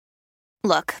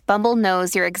Look, Bumble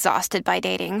knows you're exhausted by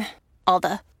dating. All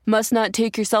the must not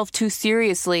take yourself too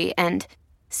seriously and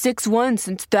 6'1"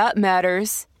 since that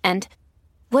matters. And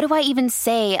what do I even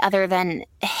say other than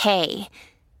hey?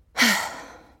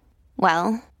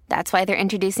 Well, that's why they're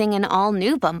introducing an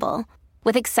all-new Bumble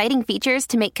with exciting features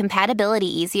to make compatibility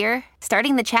easier,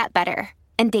 starting the chat better,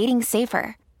 and dating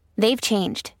safer. They've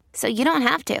changed, so you don't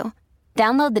have to.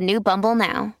 Download the new Bumble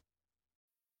now.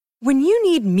 When you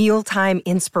need mealtime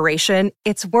inspiration,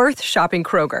 it's worth shopping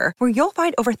Kroger, where you'll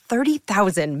find over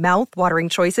 30,000 mouth-watering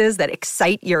choices that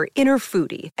excite your inner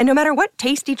foodie. And no matter what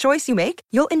tasty choice you make,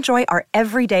 you'll enjoy our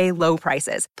everyday low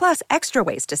prices, plus extra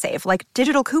ways to save, like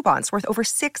digital coupons worth over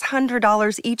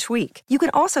 $600 each week. You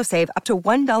can also save up to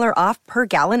 $1 off per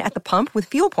gallon at the pump with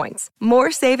fuel points.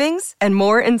 More savings and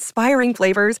more inspiring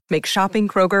flavors make shopping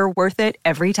Kroger worth it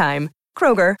every time.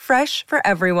 Kroger, fresh for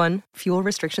everyone. Fuel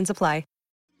restrictions apply.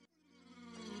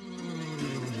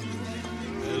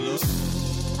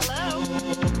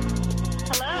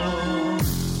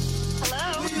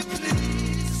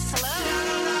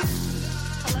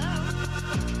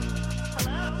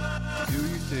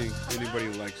 Anybody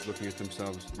likes looking at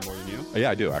themselves more than you?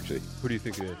 Yeah, I do, actually. Who do you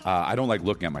think it is? I don't like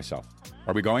looking at myself.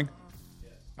 Are we going?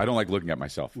 I don't like looking at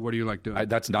myself. What do you like doing?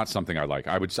 That's not something I like.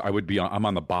 I'm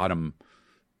on the bottom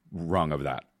rung of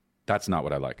that. That's not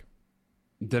what I like.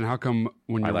 Then how come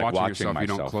when you're like watching yourself, myself.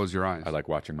 you don't close your eyes? I like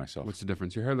watching myself. What's the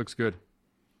difference? Your hair looks good.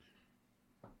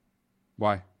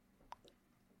 Why?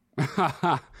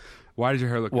 Why does your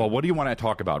hair look Well, good? what do you want to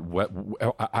talk about?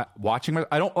 Watching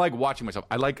I don't like watching myself.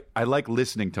 I like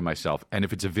listening to myself, and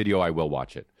if it's a video, I will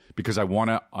watch it because I want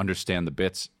to understand the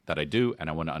bits that I do, and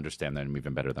I want to understand them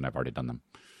even better than I've already done them.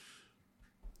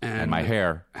 And my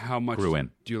hair how much grew in.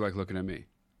 Do you like looking at me?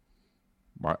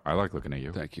 I like looking at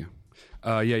you. Thank you.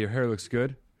 Yeah, your hair looks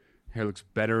good. Hair looks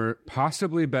better,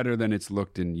 possibly better than it's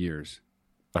looked in years.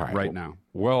 All right, now.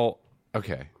 Well,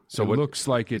 okay. So it looks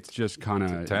like it's just kind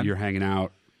of you're hanging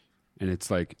out, and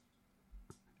it's like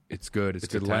it's good. It's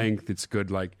good length. It's good.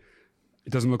 Like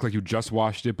it doesn't look like you just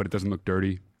washed it, but it doesn't look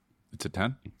dirty. It's a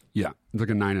 10? Yeah, it's like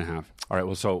a 9.5. All right.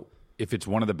 Well, so if it's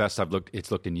one of the best it's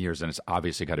looked in years, then it's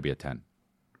obviously got to be a 10.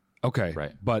 Okay,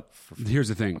 right. But here's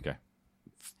the thing. Okay,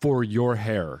 for your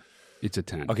hair, it's a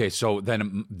 10. Okay, so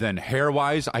then hair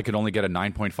wise, I could only get a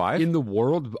 9.5 in the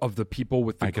world of the people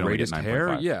with the greatest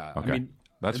hair. Yeah, okay. I mean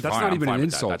that's not I'm even fine an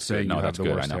with insult that. saying you have the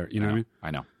worst hair. You know what I mean? I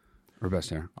know. Or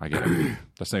best hair. I get it.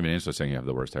 That's not even an insult saying you have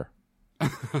the worst hair.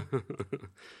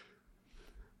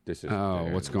 This is.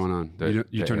 What's going on?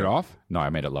 You turned it off? No,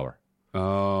 I made it lower.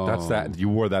 Oh, that's that. You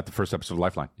wore that the first episode of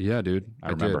Lifeline. Yeah, dude.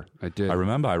 I remember. I did. I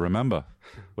remember.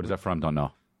 What is that from? Don't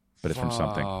know. But it's from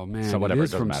something. Oh man, so whatever, it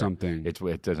is doesn't from matter. something.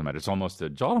 It doesn't matter. It's almost a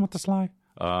Jordan with the slide.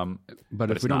 But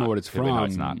if we don't know what it's from, no,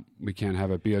 it's not. We can't have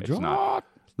it be a Jordan. Not.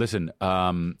 Listen,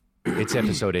 it's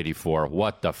episode 84.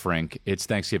 What the frink? It's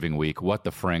Thanksgiving week. What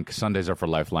the frink? Sundays are for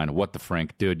Lifeline. What the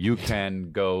frink? Dude, you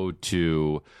can go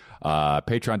to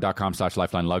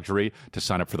patreon.com/Lifeline Luxury to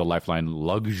sign up for the Lifeline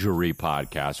Luxury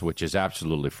podcast, which is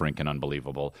absolutely freaking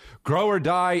unbelievable. Grow or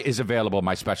Die is available.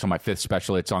 My fifth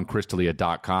special. It's on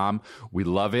Crystalia.com. We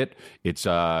love it. It's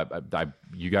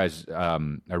you guys, I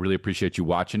really appreciate you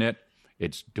watching it.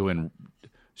 It's doing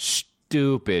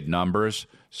stupid numbers.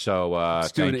 So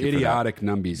it's doing idiotic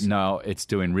numbies. No, it's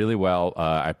doing really well.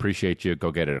 I appreciate you.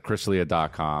 Go get it at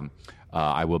Crystalia.com.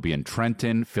 I will be in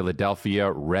Trenton,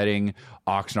 Philadelphia, Reading,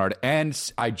 Oxnard,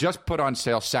 and I just put on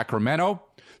sale Sacramento.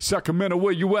 Sacramento,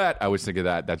 where you at? I always think of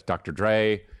that. That's Dr.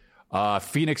 Dre.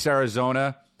 Phoenix,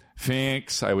 Arizona.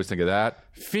 Phoenix. I always think of that.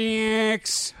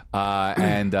 Phoenix.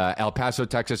 And El Paso,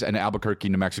 Texas, and Albuquerque,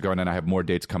 New Mexico. And then I have more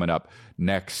dates coming up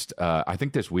next. I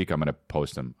think this week I'm going to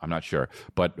post them. I'm not sure.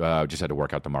 But just had to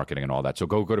work out the marketing and all that. So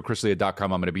go to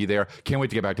Crystalia.com. I'm going to be there. Can't wait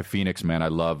to get back to Phoenix, man. I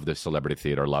love the celebrity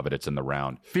theater. Love it. It's in the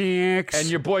round. Phoenix. And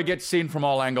your boy gets seen from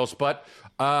all angles. But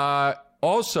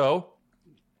also,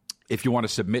 if you want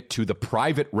to submit to The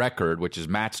Private Record, which is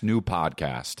Matt's new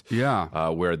podcast. Yeah.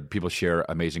 Where people share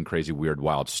amazing, crazy, weird,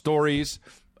 wild stories.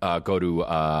 Go to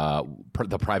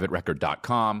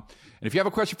theprivaterecord.com. And if you have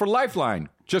a question for Lifeline,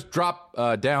 just drop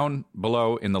down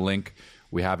below in the link.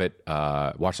 We have it,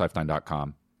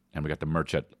 watchlifeline.com. And we got the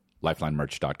merch at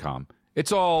lifelinemerch.com.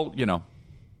 It's all,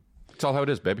 it's all how it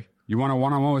is, baby. You want a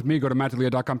one-on-one with me? Go to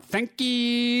mattalia.com. Thank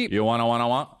you. You want a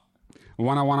one-on-one?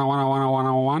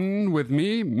 One with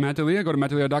me, Matt D'Elia. Go to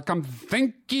mattalia.com.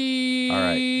 Thank you. All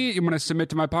right. You want to submit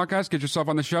to my podcast? Get yourself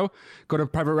on the show? Go to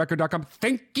privaterecord.com.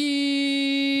 Thank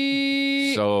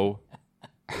you. So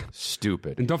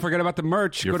stupid. And don't forget about the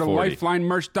merch. You're Go to 40.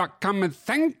 lifelinemerch.com and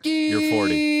thank you. You're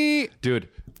 40. Dude.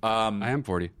 I am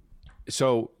 40.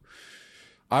 So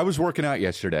I was working out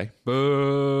yesterday.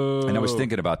 Boo. And I was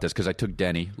thinking about this because I took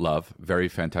Denny Love, very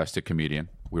fantastic comedian.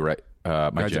 We were at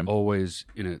my Guy's gym. Always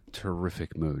in a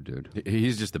terrific mood, dude.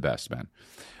 He's just the best, man.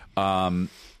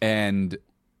 And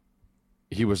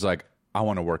he was like, I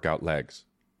want to work out legs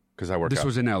because I work out. This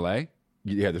was in L.A.?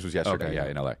 Yeah, this was yesterday. Okay, yeah,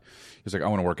 in LA. He was like, I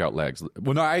want to work out legs.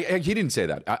 Well, no, he didn't say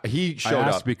that. He showed I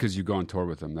asked up because you go on tour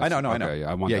with him. I know.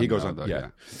 Yeah, I want he them goes to on. know, Yeah.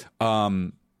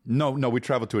 No, we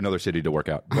traveled to another city to work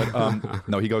out. But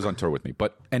no, he goes on tour with me.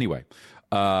 But anyway,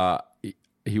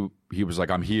 he was like,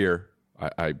 I'm here.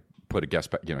 I put a guest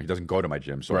pass. You know, he doesn't go to my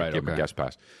gym, so I gave him a guest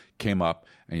pass. Came up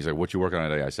and he's like, what you working on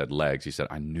today? I said legs. He said,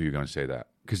 I knew you were going to say that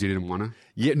because you didn't want to.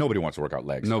 Yeah, nobody wants to work out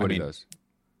legs. Nobody does.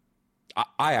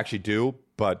 I actually do,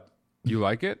 but you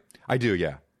like it? I do.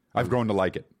 Yeah, I've grown to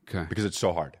like it because it's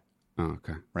so hard. Oh,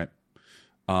 okay. Right.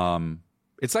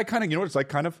 It's like kind of, you know what it's like,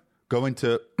 kind of going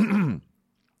to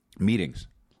meetings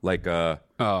like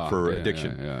for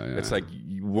addiction. Yeah. It's like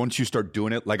once you start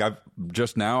doing it, like I've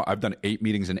done 8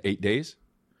 meetings in 8 days.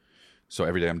 So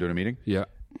every day I'm doing a meeting. Yeah.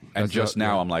 And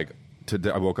I'm like,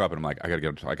 I woke up and I'm like, I gotta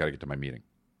get to my meeting.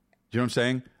 You know what I'm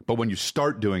saying? But when you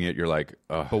start doing it, you're like,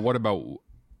 ugh. But what about,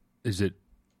 is it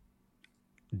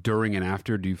during and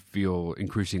after? Do you feel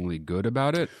increasingly good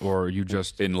about it, or you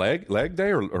just in leg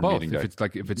day or both, meeting day?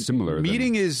 If it's similar,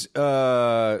 meeting is it's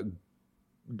a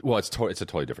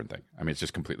totally different thing. I mean, it's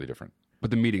just completely different.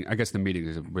 But the meeting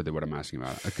is really what I'm asking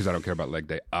about, because I don't care about leg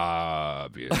day,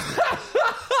 obviously.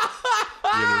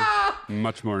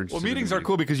 Much more interesting. Well, meetings are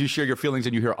cool because you share your feelings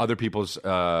and you hear other people's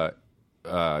what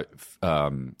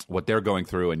they're going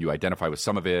through, and you identify with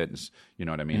some of it. You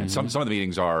know what I mean? And some of the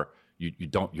meetings are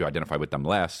you identify with them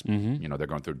less. You know, they're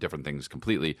going through different things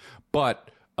completely. But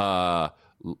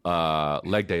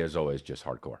leg day is always just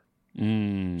hardcore.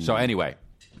 So anyway,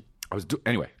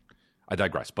 I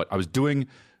digress. But I was doing.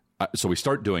 So we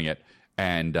start doing it,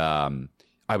 and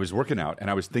I was working out, and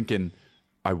I was thinking,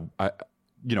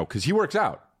 because he works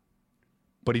out.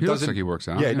 But he doesn't. Looks like he works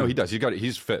out. Yeah, no, he does.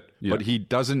 He's fit, but he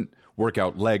doesn't work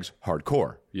out legs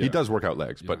hardcore. Yeah. He does work out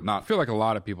legs, but not. I feel like a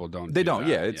lot of people don't. They don't. That.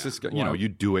 Yeah, it's just you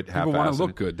do it half-assed. People want to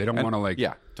look good. They don't want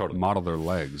to totally model their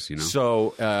legs.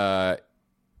 So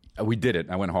we did it.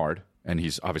 I went hard, and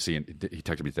he's obviously he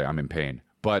texted me today. I'm in pain,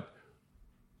 but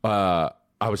I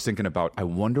was thinking about. I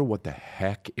wonder what the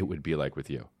heck it would be like with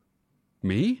you.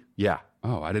 Me? Yeah.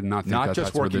 Oh, I did not think not that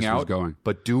just that's working where this out, was going.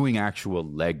 but doing actual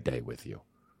leg day with you.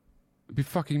 It'd be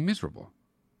fucking miserable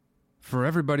for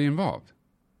everybody involved.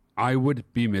 I would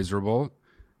be miserable,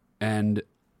 and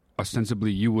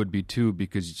ostensibly you would be too,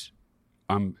 because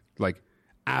I'm like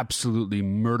absolutely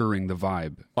murdering the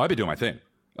vibe. I'd be doing my thing.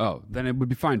 Oh, then it would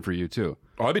be fine for you too.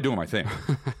 Oh, I'd be doing my thing.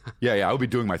 Yeah, I would be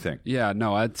doing my thing. Yeah,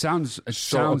 no, it sounds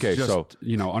just,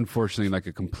 unfortunately, like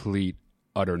a complete,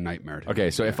 utter nightmare to me.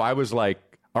 Okay, so if I was like,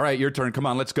 all right, your turn, come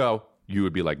on, let's go, you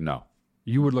would be like, no.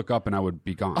 You would look up and I would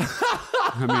be gone.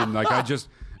 I mean, like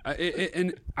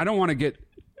and I don't want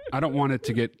it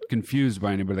to get confused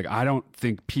by anybody. Like, I don't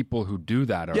think people who do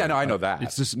that are. Yeah, no, I know that.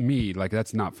 It's just me. Like,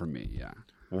 that's not for me. Yeah.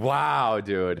 Wow,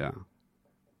 dude. Yeah.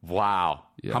 Wow.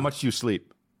 Yeah. How much do you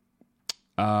sleep?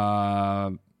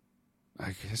 I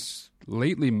guess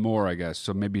lately more, I guess.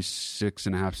 So maybe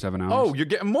 6.5, 7 hours. Oh, you're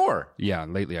getting more. Yeah,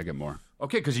 lately I get more.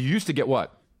 Okay, because you used to get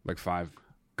what? Like 5.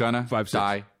 Gonna 5, 6.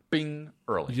 die. Bing.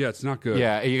 Early. Yeah, it's not good.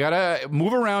 Yeah, you gotta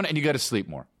move around and you gotta sleep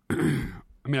more. I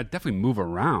mean, I definitely move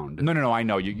around. No. I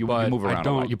know you move around. I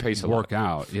don't a lot. You pace a lot. work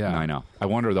out. Yeah, I know. I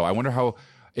wonder though. I wonder how.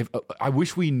 If I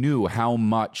wish we knew how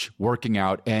much working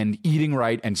out and eating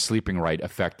right and sleeping right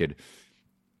affected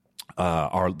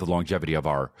the longevity of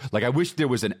our. Like, I wish there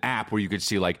was an app where you could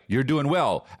see, like, you're doing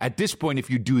well at this point. If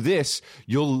you do this,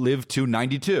 you'll live to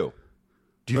 92.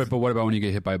 Right, but what about when you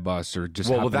get hit by a bus or just?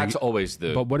 Well, that's always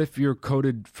the. But what if you're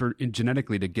coded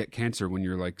genetically to get cancer when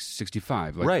you're like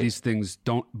 65? Like, right. These things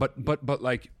don't. But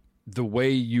like the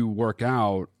way you work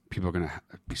out, people are gonna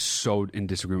be so in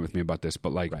disagreement with me about this.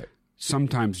 But like,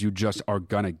 sometimes you just are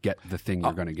gonna get the thing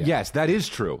you're gonna get. Yes, that is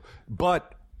true.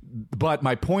 But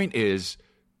my point is,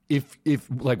 if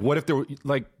like, what if there were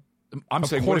like. I'm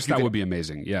saying, of course, that would be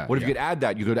amazing. Yeah. What if you could add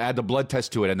that? You could add the blood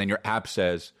test to it, and then your app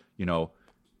says,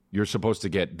 you're supposed to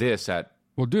get this at.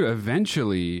 Well, dude,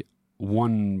 eventually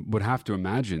one would have to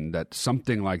imagine that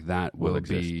something like that will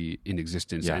be in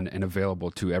existence and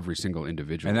available to every single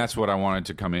individual. And that's what I wanted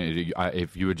to come in.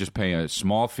 If you would just pay a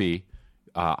small fee,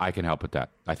 I can help with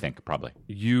that. I think probably.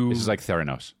 This is like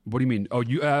Theranos. What do you mean? Oh,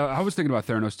 I was thinking about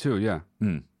Theranos too. Yeah.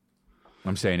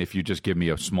 I'm saying if you just give me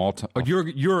a small.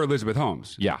 You're Elizabeth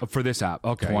Holmes. Yeah. For this app.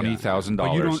 Okay.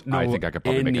 $20,000. I think I could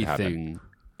probably make it happen.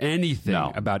 Anything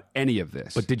about any of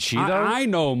this. But did she, though? I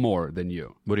know more than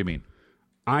you. What do you mean?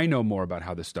 I know more about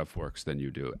how this stuff works than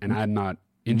you do, and I'm not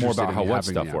interested More about in how you what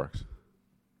having stuff the app. works.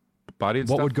 Body and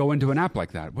What stuff? would go into an app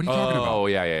like that? What are you talking about? Oh,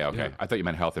 yeah. Okay. Yeah. I thought you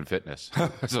meant health and fitness. So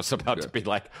I was about to be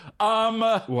like,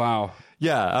 Wow.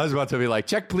 yeah, I was about to be like,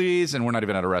 check please, and we're not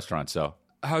even at a restaurant, so.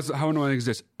 How annoying is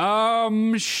this?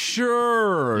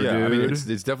 Sure, Yeah, dude. I mean, it's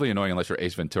definitely annoying unless you're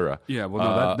Ace Ventura. Yeah, well,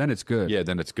 no, then it's good. Yeah,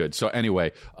 then it's good. So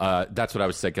anyway, that's what I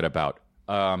was thinking about.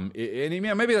 And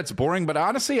yeah, maybe that's boring, but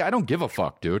honestly, I don't give a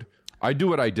fuck, dude. I do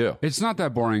what I do. It's not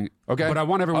that boring. Okay. But I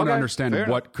want everyone to Okay. understand Fair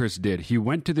what Chris did. He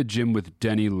went to the gym with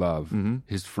Denny Love,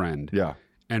 his friend. Yeah.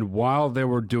 And while they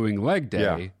were doing leg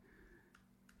day,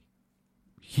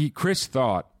 Chris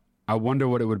thought, I wonder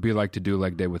what it would be like to do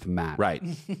leg day with Matt. Right.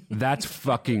 That's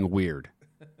fucking weird.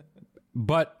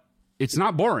 But it's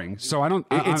not boring, so I don't...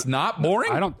 It's not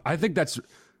boring? I think that's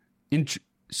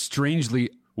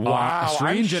strangely... Wow,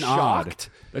 strange I'm and odd. shocked.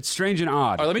 That's strange and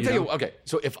odd. All right, let me tell know? you. Okay,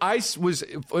 so if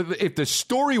the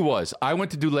story was I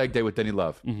went to do leg day with Denny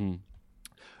Love, and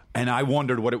I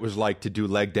wondered what it was like to do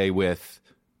leg day with.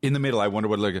 In the middle, I wonder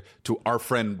what like to our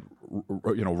friend,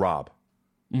 Rob.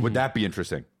 Would that be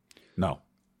interesting? No.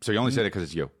 So you only said it because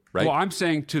it's you, right? Well, I'm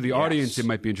saying to the audience, it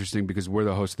might be interesting because we're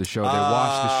the host of the show. They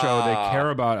watch the show. They care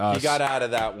about us. He got out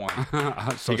of that one.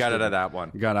 So He got out stupid. of that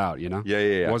one. Got out, you know?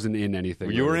 Yeah. Wasn't in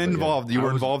anything. You were really, but involved. yeah. You were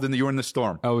involved in the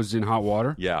storm. I was in hot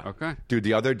water? Yeah. Okay. Dude,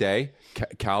 the other day,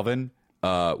 Calvin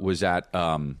was at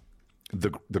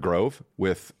the Grove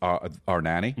with our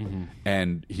nanny,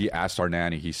 and he asked our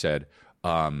nanny, he said,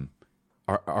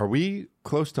 are we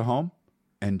close to home?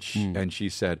 And she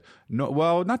said, no,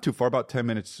 well, not too far, about 10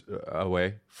 minutes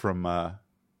away from home.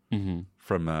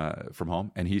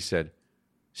 And he said,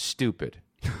 stupid.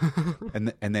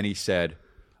 and then he said,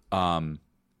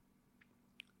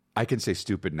 I can say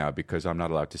stupid now because I'm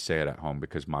not allowed to say it at home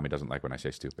because mommy doesn't like when I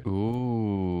say stupid.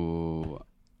 Ooh.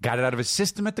 Got it out of his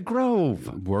system at the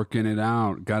Grove. Working it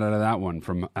out. Got out of that one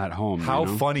from at home. How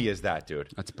you know? funny is that, dude?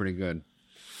 That's pretty good.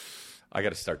 I got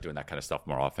to start doing that kind of stuff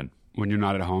more often. When you're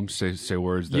not at home, say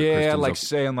words that Yeah, Kristen's like okay.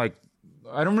 saying like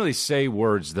I don't really say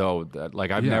words though. That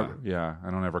like I've Yeah. never.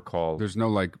 I don't ever call. There's no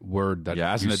like word that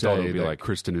Yeah, as you an adult, say it would be that like-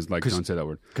 Kristen is like, don't say that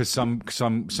word. Because some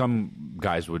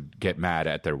guys would get mad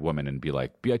at their woman and be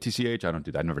like bitch. I don't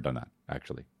do that. I've never done that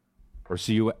actually. Or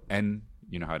CUN.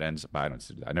 You know how it ends. But I don't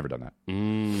do that. I've never done that.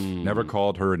 Never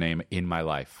called her a name in my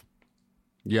life.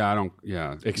 Yeah, I don't.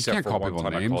 Yeah, you Except can't for call one people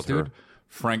time I names, called dude. her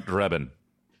Frank Drebin.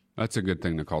 That's a good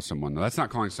thing to call someone. That's not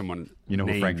calling someone. You know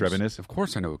who Frank names. Drebin is? Of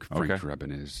course, I know who Frank Okay.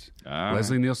 Drebin is. All right.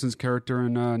 Leslie Nielsen's character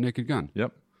in Naked Gun.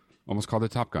 Yep. Almost called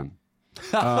it Top Gun.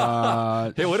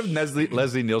 Hey, what if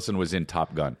Leslie Nielsen was in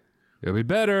Top Gun? It'll be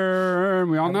better.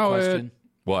 We all I have a know question. it.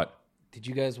 What? Did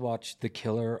you guys watch The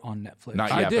Killer on Netflix?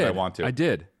 Not I yet, did. but I want to. I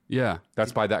did. Yeah.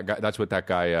 That's by that guy. That's what that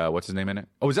guy. What's his name in it?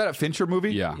 Oh, is that a Fincher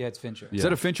movie? Yeah. Yeah, it's Fincher. Is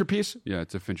that a Fincher piece? Yeah,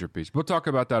 it's a Fincher piece. We'll talk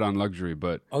about that on Luxury,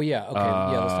 but Oh yeah. Okay.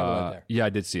 Yeah. Let's talk about that. yeah, I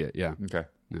did see it. Yeah. Okay.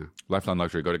 Yeah. Lifeline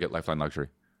Luxury. Go to get Lifeline Luxury.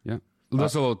 Yeah.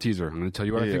 That's a little teaser. I'm going to tell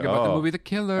you what I think yeah. about the Oh. movie The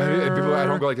Killer. And people at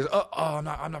home go like this. Oh, I'm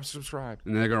not subscribed.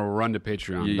 And they're going to run to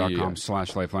patreon.com Yeah.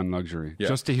 /Lifeline Luxury Yeah.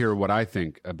 just to hear what I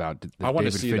think about the I want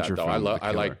David to see Fincher that though. film, The I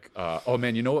Killer. like. Oh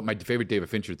man, you know what? My favorite David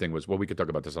Fincher thing was. Well, we could talk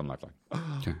about this on Lifeline.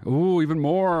 Okay. Ooh, even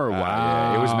more. Wow.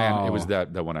 Yeah, it was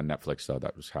that one on Netflix though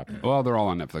that was happening. Well, they're all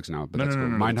on Netflix now. But No, that's no,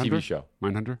 no, cool. no, the Mindhunter? TV show.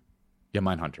 Mindhunter? Yeah,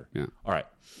 Mindhunter. Yeah. All right.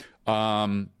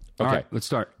 Okay. All right, let's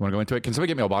start. Want to go into it? Can somebody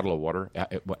get me a bottle of water? Hi,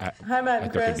 Matt and at their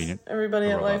Chris. convenient? Everybody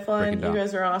at Or, Lifeline. breaking down. You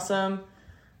guys are awesome.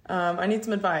 I need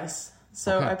some advice.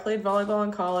 So Okay. I played volleyball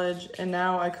in college, and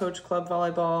now I coach club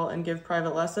volleyball and give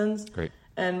private lessons. Great.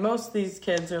 And most of these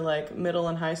kids are like middle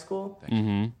and high school.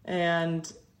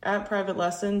 And at private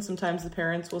lessons, sometimes the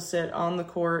parents will sit on the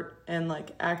court and like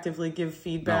actively give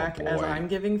feedback as boy. I'm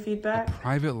giving feedback.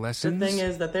 Private The lessons? thing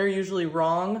is that they're usually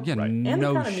wrong. Yeah, And they're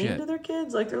no kind of mean shit. to their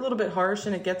kids. Like, they're a little bit harsh,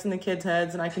 and it gets in the kids'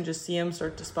 heads, and I can just see them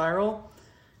start to spiral.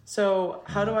 So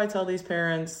how do I tell these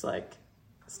parents, like,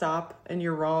 stop, and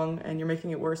you're wrong, and you're making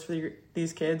it worse for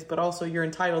these kids, but also you're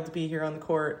entitled to be here on the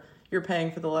court. You're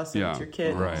paying for the lesson. Yeah, It's your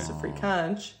kid. right. It's a free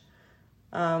lunch.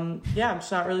 Yeah, I'm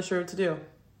just not really sure what to do.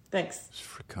 Thanks.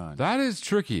 That is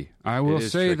tricky. I will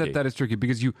is say tricky. that is tricky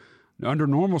because you, under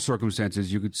normal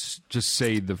circumstances, you could just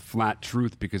say the flat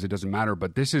truth because it doesn't matter.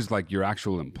 But this is like your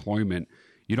actual employment.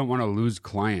 You don't want to lose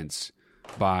clients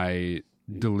by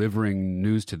delivering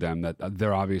news to them that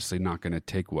they're obviously not going to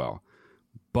take well.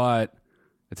 But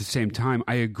at the same time,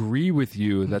 I agree with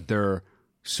you that they're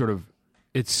sort of,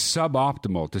 it's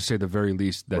suboptimal to say the very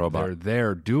least that they're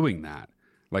there doing that,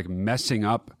 like messing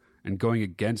up and going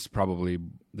against probably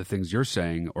the things you're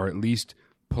saying, or at least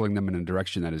pulling them in a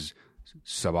direction that is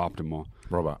suboptimal.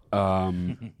 Robot.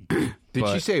 Did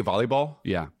she say volleyball?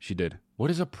 Yeah, she did. What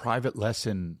is a private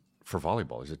lesson for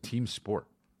volleyball? It's a team sport.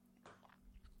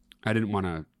 I didn't want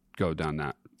to go down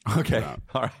that. Okay,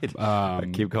 all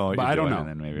right. Keep going. But I don't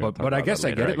know. But I guess I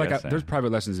get it. There's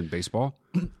private lessons in baseball.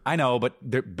 I know, but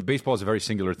the baseball is a very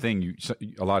singular thing.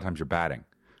 A lot of times you're batting.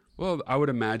 Well, I would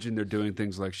imagine they're doing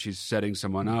things like she's setting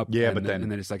someone up. Yeah, and but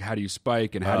then it's like, how do you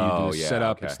spike and how do you do the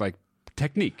setup? Okay. It's like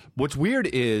technique. What's weird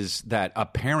is that a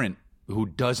parent who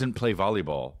doesn't play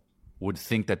volleyball would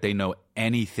think that they know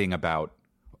anything about.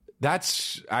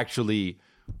 That's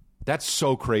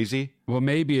so crazy. Well,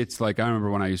 maybe it's like, I remember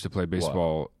when I used to play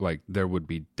baseball, like there would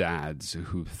be dads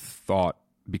who thought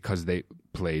because they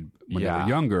played when they were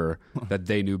younger that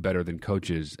they knew better than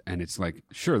coaches. And it's like,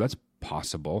 sure, that's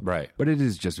possible. Right. But it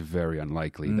is just very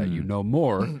unlikely that you know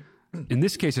more, in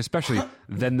this case especially,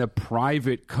 than the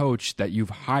private coach that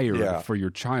you've hired for your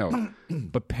child.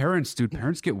 But parents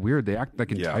get weird. They act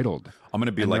like entitled. I'm going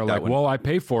to be and like they're that. well, I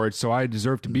pay for it, so I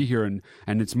deserve to be here, and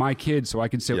it's my kid, so I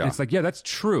can say. It's like, yeah, that's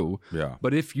true. Yeah.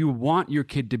 But if you want your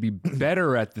kid to be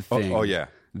better at the thing,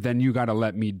 then you got to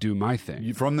let me do my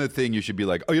thing. From the thing, you should be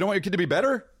like, oh, you don't want your kid to be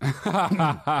better?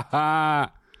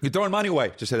 You're throwing money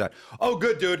away. Just say that. Oh,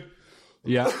 good, dude.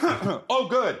 Yeah. Oh,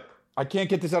 good. I can't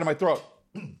get this out of my throat.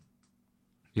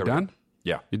 You done?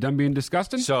 Yeah. You done being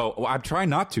disgusting? So I'm trying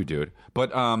not to, dude.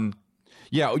 But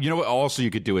yeah, you know what? Also, you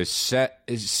could do is set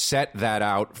that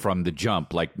out from the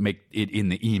jump, like make it in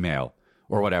the email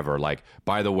or whatever. Like,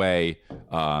 by the way,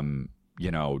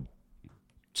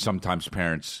 sometimes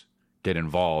parents get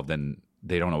involved and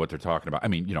they don't know what they're talking about. I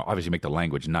mean, obviously make the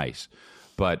language nice,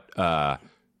 but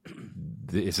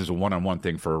this is a one-on-one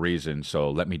thing for a reason,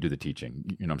 so let me do the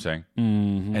teaching. You know what I'm saying?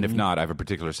 Mm-hmm. And if not, I have a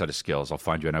particular set of skills. I'll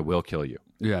find you and I will kill you.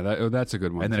 Yeah, that's a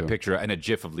good one. And then too. a picture and a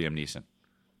GIF of Liam Neeson.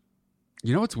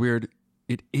 You know what's weird?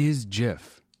 It is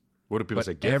GIF. What do people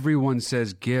say? GIF? Everyone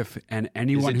says GIF, and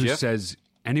anyone who says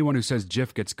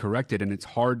GIF gets corrected, and it's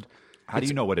hard. How do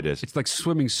you know what it is? It's like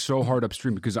swimming so hard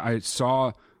upstream, because I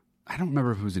don't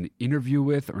remember if it was an interview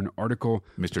with or an article.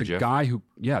 Mr. The GIF?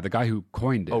 the guy who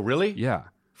coined it. Oh, really? Yeah.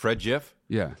 Fred GIF?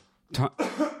 Yeah.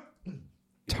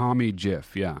 Tommy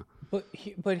GIF, yeah. But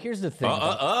here's the thing.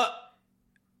 I'm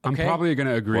Okay. probably going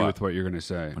to agree What? with what you're going to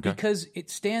say. Because it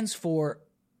stands for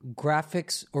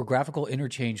graphics or graphical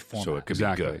interchange format. So it could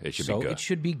Exactly. be good. It should So be good. it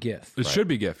should be GIF. It should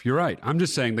be GIF. You're right. I'm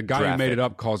just saying the guy who made Graphic. it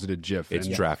up calls it a GIF. It's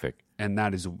and, traffic. And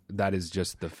that is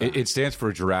just the fact. It stands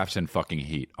for giraffes and fucking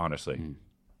heat, honestly.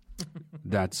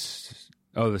 That's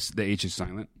the H is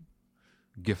silent.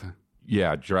 GIF.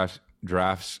 Yeah,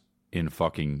 giraffes in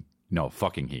fucking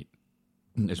heat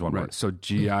is one Right. word. So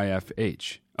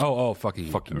GIFH. Oh, fucking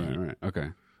heat. Fucking heat. Right. Okay.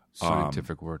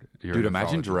 Scientific word. You're Dude, an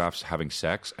imagine nephrologist. giraffes having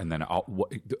sex, and then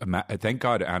thank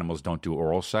God animals don't do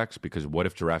oral sex, because what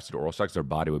if giraffes did oral sex? Their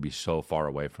body would be so far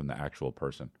away from the actual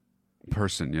person.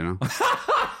 You know.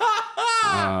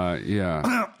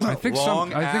 Yeah. I think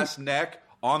long I think ass neck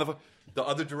on the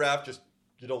other giraffe just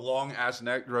did a long ass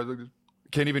neck.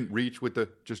 Can't even reach with the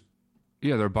just.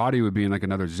 yeah, their body would be in like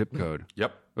another zip code.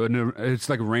 Yep. But no, it's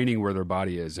like raining where their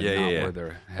body is and not where their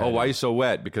head Oh, why are you is. so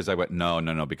wet? Because I went.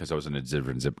 No, because I was in a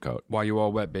different zip code. Why you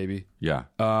all wet, baby? Yeah.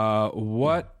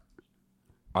 What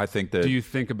I think that. do you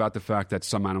think about the fact that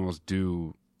some animals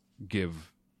do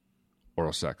give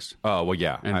oral sex Oh well,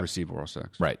 yeah. and receive oral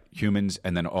sex? Right. Humans,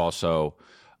 and then also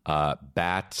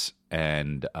bats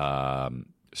and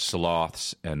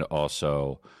sloths, and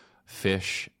also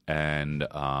fish and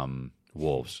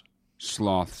wolves.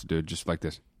 Sloths, dude, just like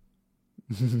this.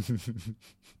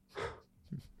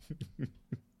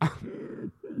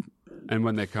 And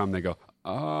when they come, they go,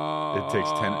 oh. It takes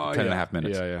 10 and a half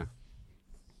minutes. Yeah.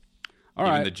 All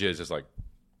Even right. the jizz is like.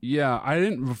 Yeah, I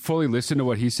didn't fully listen to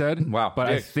what he said. Wow, But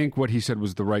I dick. think what he said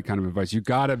was the right kind of advice. You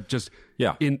gotta just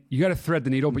Yeah. you gotta thread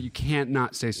the needle, but you can't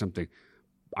not say something.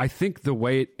 I think the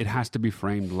way it has to be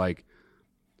framed, like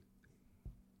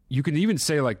you can even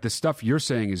say like the stuff you're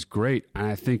saying is great, and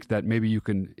I think that maybe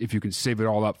if you can save it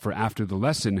all up for after the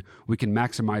lesson, we can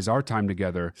maximize our time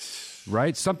together,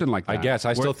 right? Something like that. I guess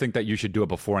I still think that you should do it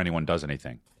before anyone does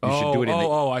anything. You should Oh, do it in the.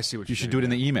 I see what You you're should saying. do it in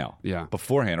the email, Yeah.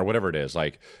 beforehand or whatever it is.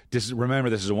 Like, remember,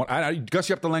 this is a one. Gus,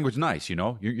 you have the language nice.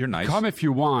 You're nice. Come if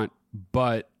you want,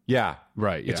 but Yeah.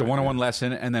 Right, It's yeah, a one-on-one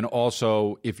lesson, and then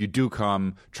also if you do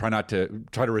come, try to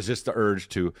resist the urge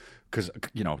to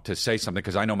say something,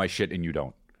 because I know my shit and you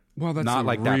don't. well, that's Not the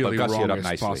like that, but really gussy it up wrongest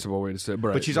nicely. possible way to say it.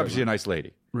 Right, But she's right, obviously a nice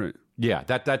lady. right. Yeah,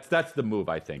 that's the move,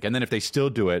 I think. And then if they still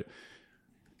do it,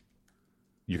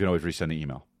 you can always resend the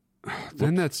email.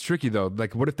 Then that's tricky though.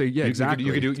 Like, what if they? Yeah, exactly.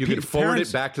 You could forward Parents-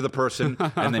 it back to the person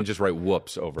and then just write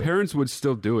whoops over it. Parents would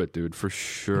still do it, dude, for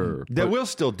sure. They will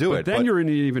still do But it. then you're in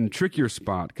an even trickier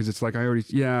spot because it's like I already.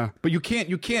 Yeah, But you can't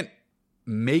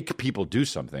make people do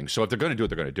something. So if they're going to do it,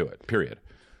 they're going to do it. Period.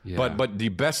 Yeah. But the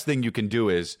best thing you can do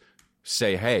is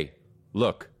say, "Hey,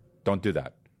 look, don't do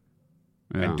that,"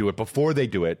 and do it before they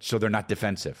do it, so they're not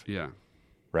defensive. Yeah.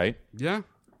 Right? Yeah.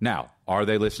 Now, are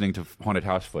they listening to haunted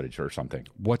house footage or something?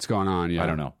 What's going on? Yeah. I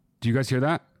don't know. Do you guys hear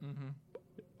that?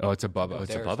 Oh, it's above us.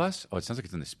 It's above us? Oh, it sounds like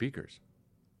it's in the speakers.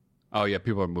 Oh, yeah.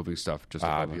 People are moving stuff just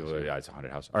above us. Yeah, it's a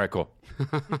haunted house. All right, cool.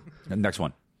 Next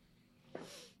one.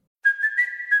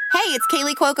 Hey, it's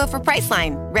Kaylee Cuoco for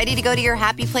Priceline. Ready to go to your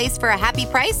happy place for a happy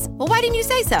price? Well, why didn't you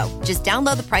say so? Just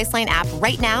download the Priceline app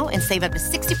right now and save up to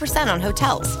 60% on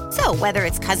hotels. So whether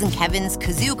it's Cousin Kevin's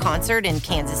Kazoo Concert in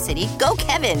Kansas City, go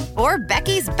Kevin, or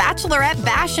Becky's Bachelorette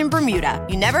Bash in Bermuda,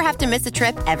 you never have to miss a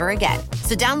trip ever again.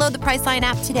 So download the Priceline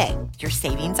app today. Your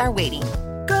savings are waiting.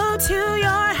 Go to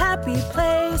your happy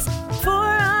place for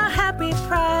a happy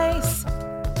price.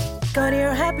 Go to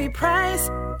your happy price,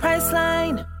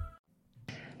 Priceline.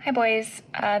 Hi boys,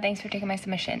 thanks for taking my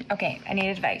submission. Okay, I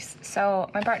need advice. So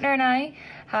my partner and I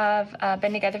have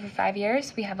been together for 5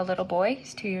 years. We have a little boy,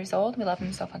 he's 2 years old. We love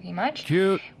him so fucking much.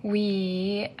 Cute.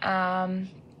 We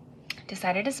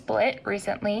decided to split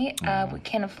recently. We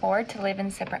can't afford to live in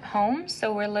separate homes,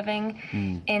 so we're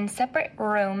living in separate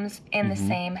rooms in the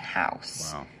same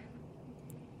house. Wow.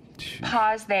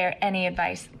 Pause there, any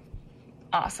advice?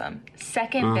 Awesome.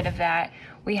 Second bit of that,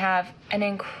 we have an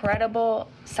incredible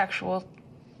sexual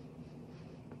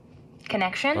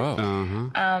connection.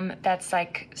 That's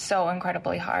like so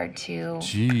incredibly hard to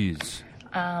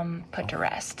put to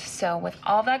rest. So with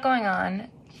all that going on,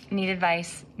 need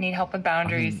advice, need help with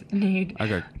boundaries,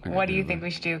 what do you think we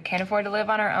should do? Can't afford to live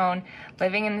on our own,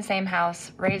 living in the same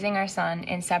house, raising our son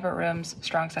in separate rooms,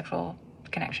 strong sexual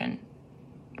connection.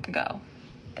 Go.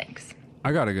 Thanks.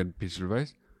 I got a good piece of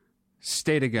advice.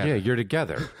 Stay together. Yeah, you're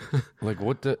together. Like,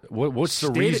 what's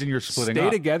the reason you're splitting up?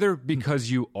 Stay together because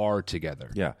you are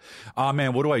together. Yeah.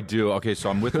 Man, what do I do? Okay,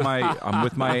 so I'm with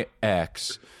my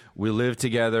ex. We live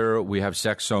together. We have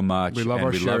sex so much. We love and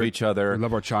our we share. love each other. We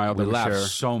love our child. We that laugh share.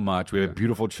 so much. We have a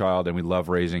beautiful child, and we love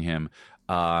raising him.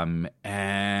 And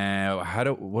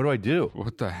what do I do?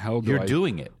 What the hell You're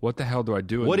doing it. What the hell do I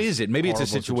do? What is it? Maybe it's a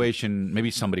situation. Maybe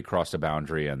somebody crossed a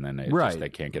boundary, and then they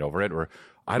can't get over it. Or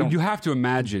I don't. You have to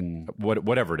imagine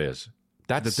whatever it is.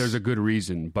 that there's a good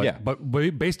reason. But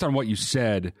but based on what you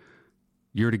said,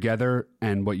 you're together,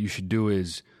 and what you should do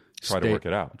is try to work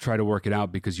it out. Try to work it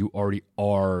out because you already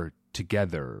are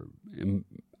together.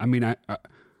 I mean,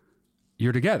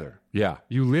 you're together. Yeah,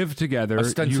 you live together.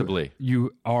 Ostensibly,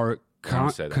 you are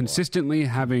consistently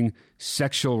having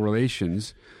sexual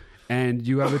relations, and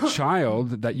you have a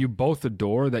child that you both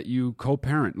adore, that you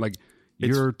co-parent. Like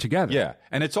you're together. Yeah,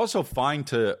 and it's also fine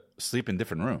to sleep in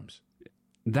different rooms.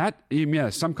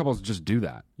 Some couples just do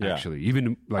that. Yeah. Actually,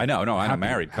 even like I know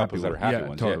married couples that are happy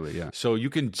ones. Totally, yeah. So you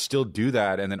can still do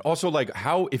that, and then also like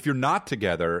if you're not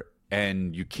together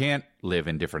and you can't live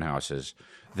in different houses,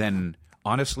 then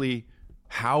honestly,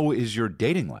 how is your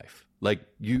dating life? Like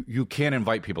you can't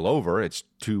invite people over.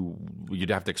 You'd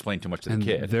have to explain too much to the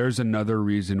kid. There's another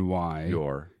reason why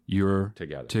you're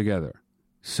together.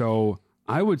 So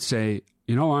I would say,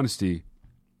 in all honesty,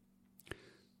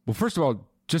 well, first of all,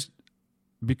 just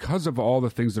because of all the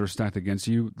things that are stacked against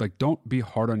you, like don't be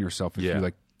hard on yourself if you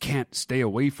like can't stay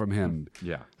away from him.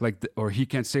 Yeah, like or he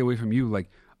can't stay away from you.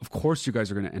 Like, of course, you guys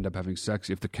are going to end up having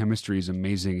sex if the chemistry is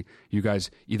amazing. You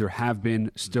guys either have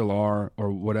been, still are,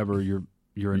 or whatever.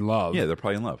 You're in love. Yeah, they're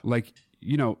probably in love. Like,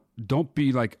 don't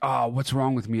be like, what's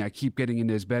wrong with me? I keep getting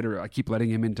into his bed, or I keep letting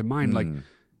him into mine. Like,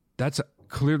 that's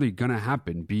clearly going to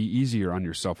happen. Be easier on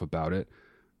yourself about it.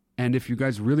 And if you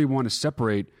guys really want to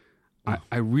separate,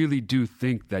 I really do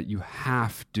think that you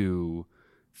have to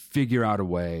figure out a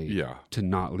way to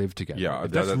not live together. Yeah,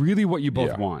 if that's really what you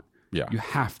both want. Yeah, you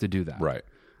have to do that. Right,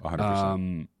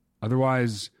 100%.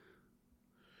 Otherwise,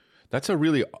 that's a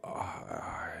really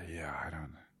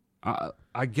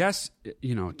I guess,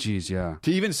 geez, yeah.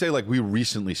 To even say like we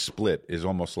recently split is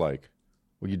almost like,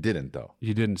 well, you didn't though.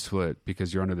 You didn't split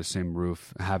because you're under the same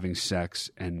roof, having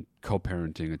sex and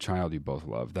co-parenting a child you both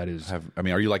love. That is,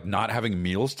 are you like not having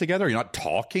meals together? You're not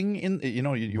talking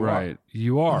you right. Are.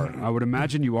 You are. I would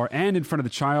imagine you are. And in front of the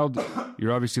child,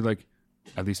 you're obviously like,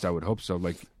 at least I would hope so,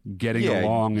 like getting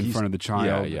along in front of the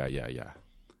child. Yeah.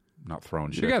 Not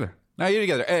throwing shit. You're together. No, you're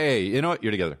together. Hey, you know what?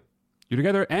 You're together. You're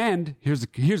together, and here's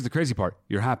the crazy part.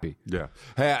 You're happy. Yeah.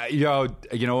 Hey, you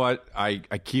know what? I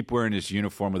keep wearing this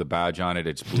uniform with a badge on it.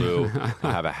 It's blue. I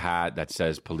have a hat that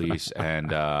says police,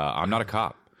 and I'm not a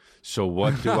cop. So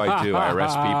what do? I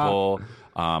arrest people.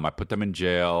 I put them in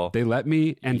jail. They let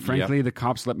me, and frankly, the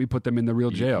cops let me put them in the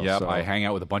real jail. Yep. So. I hang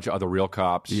out with a bunch of other real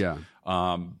cops. Yeah.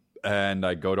 and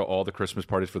I go to all the Christmas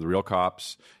parties for the real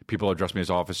cops. People address me as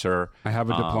officer. I have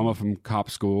a diploma from cop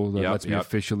school that lets me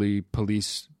officially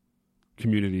police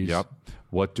communities. Yep.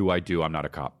 What do I do? I'm not a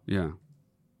cop. Yeah.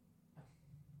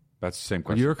 That's the same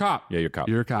question. You're a cop. Yeah, you're a cop.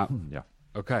 You're a cop. Yeah.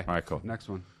 Okay. All right, cool. Next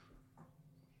one.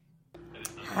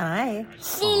 Hi.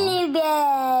 Silly babe.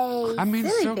 I mean,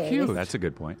 Silly so face. cute. That's a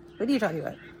good point. What are you talking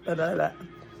about? Blah, blah, blah.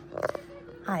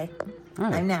 Hi.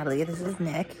 Hi. I'm Natalie. This is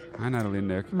Nick. Hi, Natalie and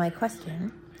Nick. My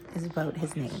question is about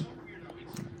his name.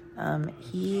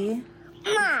 He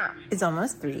is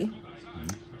almost 3.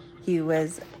 He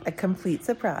was a complete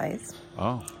surprise.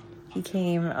 Oh. He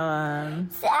came Surprise.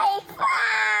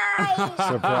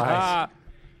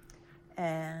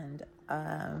 and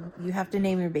you have to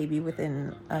name your baby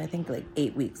within, I think, like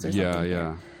 8 weeks or something.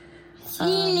 Yeah.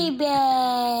 Silly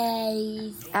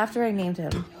babe. After I named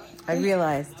him, I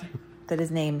realized that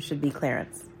his name should be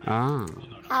Clarence. Ah.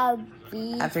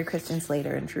 Happy. After Christian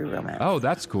Slater in True Romance. Oh,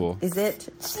 that's cool. Is it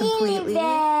Silly completely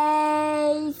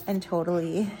babe. and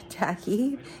totally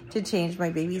tacky to change my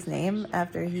baby's name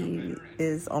after he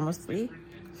is almost 3?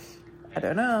 I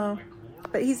don't know.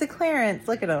 But he's a Clarence.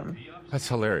 Look at him. That's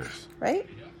hilarious. Right?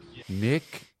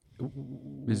 Nick.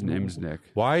 His name's Nick.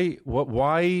 Why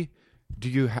do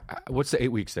you what's the 8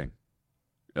 weeks thing?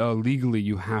 Legally,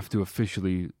 you have to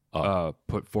officially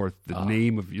put forth the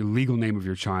name of your legal name of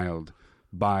your child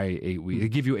by 8 weeks. They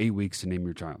give you 8 weeks to name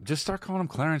your child. Just start calling him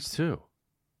Clarence too.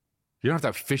 You don't have to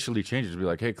officially change it. Just be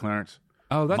like, hey, Clarence.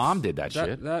 Oh, Mom did that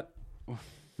shit.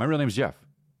 My real name's Jeff.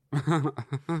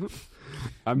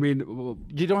 I mean, well,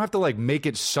 You don't have to like make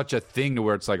it such a thing to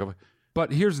where it's like.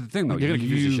 but here's the thing, though. You're gonna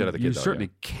confuse the shit out of the kid, You though, certainly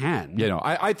can. You know,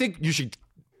 I think you should.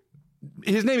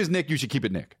 His name is Nick. You should keep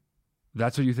it Nick.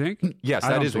 That's what you think? Yes, I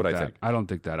that don't is what I that. think. I don't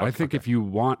think that. Okay, I think okay. if you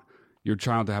want your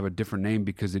child to have a different name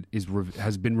because it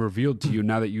has been revealed to you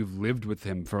now that you've lived with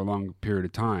him for a long period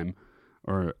of time,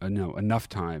 or enough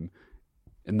time,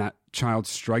 and that child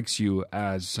strikes you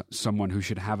as someone who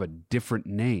should have a different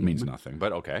name, Means nothing,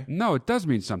 but okay. No, it does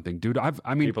mean something, dude. I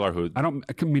mean, People are who- I don't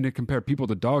mean to compare people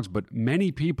to dogs, but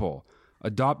many people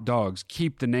adopt dogs,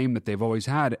 keep the name that they've always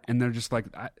had, and they're just like,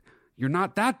 you're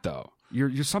not that though.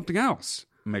 You're something else.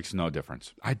 Makes no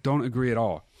difference. I don't agree at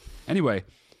all. Anyway,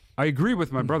 I agree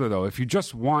with my brother, though. If you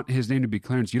just want his name to be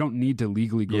Clarence, you don't need to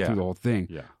legally go through the whole thing.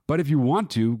 Yeah. But if you want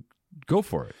to, go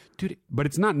for it. Dude. But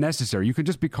it's not necessary. You can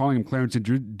just be calling him Clarence,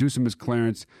 introduce him as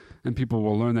Clarence, and people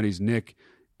will learn that he's Nick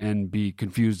and be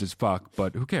confused as fuck.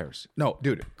 But who cares? No,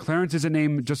 dude. Clarence is a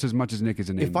name just as much as Nick is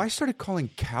a name. If I started calling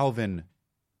Calvin,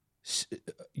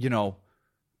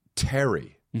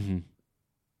 Terry,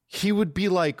 he would be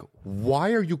like,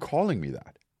 why are you calling me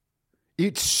that?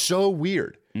 It's so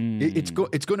weird. It's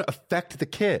going to affect the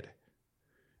kid.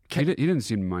 he didn't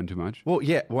seem to mind too much. Well,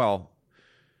 yeah, well.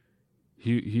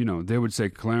 They would say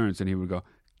Clarence, and he would go,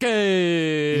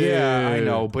 "Gay." Yeah, I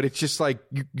know, but it's just like,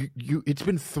 you. It's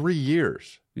been 3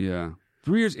 years. Yeah.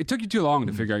 3 years. It took you too long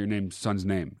to figure out your son's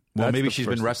name. Well, That's maybe the she's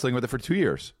first been wrestling with it for 2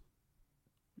 years.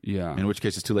 Yeah. In which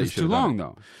case, it's too late. It's too long,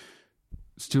 though.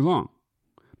 It's too long.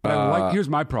 But here's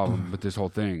my problem with this whole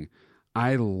thing.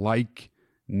 I like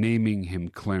naming him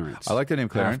Clarence. I like the name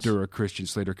Clarence. After a Christian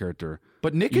Slater character.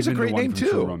 But Nick is a Even great the one name, from True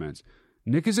too. Romance.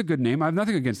 Nick is a good name. I have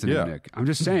nothing against the name Yeah. Nick. I'm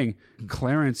just saying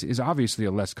Clarence is obviously a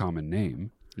less common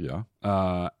name. Yeah.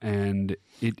 And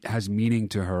it has meaning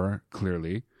to her,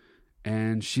 clearly.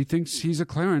 And she thinks he's a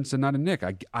Clarence and not a Nick.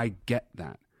 I get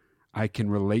that. I can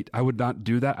relate. I would not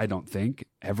do that, I don't think,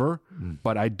 ever.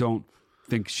 But I don't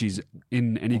think she's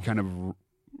in any kind of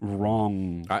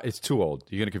wrong. It's too old.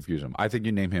 You're going to confuse him. I think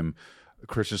you name him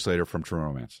Christian Slater from True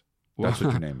Romance. That's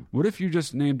what you name him. What if you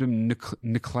just named him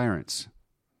Nick Clarence?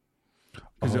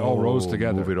 Because it all rolls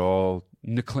together. Move it all.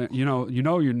 You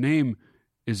know your name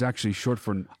is actually short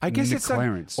for I guess Nick it's not-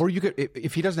 Clarence. or you could,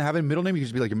 if he doesn't have a middle name, you could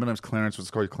just be like, your middle name's Clarence. Let's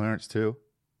call you Clarence too.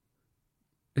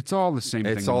 It's all the same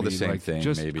thing. It's all to the me. same Like, thing,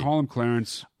 Just maybe. call him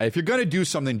Clarence. If you're going to do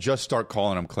something, just start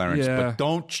calling him Clarence. Yeah. But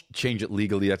don't change it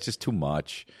legally. That's just too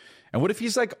much. And what if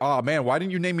he's like, oh man, why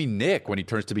didn't you name me Nick when he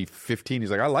turns to be 15? He's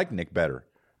like, I like Nick better.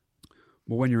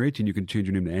 Well, when you're 18, you can change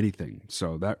your name to anything.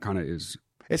 So that kind of is.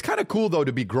 It's kind of cool though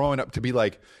to be growing up to be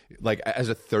like as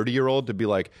a 30-year-old to be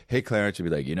like, hey Clarence, to be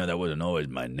like, that wasn't always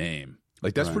my name.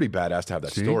 Like that's pretty badass to have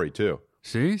that See? story too.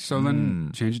 See? So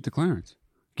then change it to Clarence.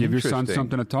 Give your son Interesting.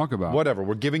 something to talk about. Whatever.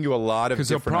 We're giving you a lot of Because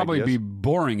he'll different probably ideas. be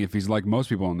boring if he's like most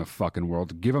people in the fucking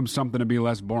world. Give him something to be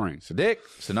less boring. It's a dick.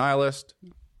 It's a nihilist.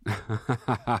 We're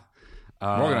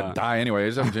all gonna die anyway.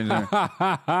 It doesn't change anything.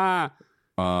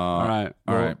 All right.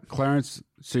 all right. Clarence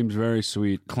seems very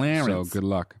sweet. Clarence. So good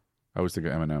luck. I always think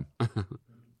of Eminem.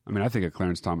 I mean, I think of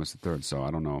Clarence Thomas III, so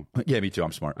I don't know. Yeah, me too.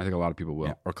 I'm smart. I think a lot of people will.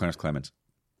 Yeah, or Clarence Clemens.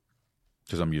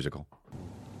 because I'm musical.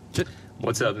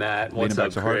 What's up, Matt? What's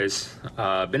up, Chris?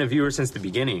 Been a viewer since the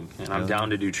beginning, and I'm down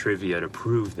to do trivia to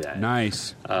prove that.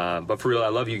 Nice. But for real, I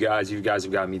love you guys. You guys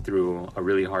have got me through a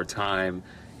really hard time,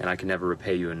 and I can never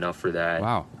repay you enough for that.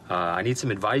 Wow. I need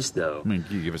some advice, though. I mean,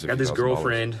 you give us I got this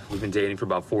girlfriend. We've been dating for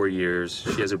about 4 years.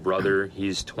 She has a brother.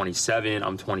 He's 27.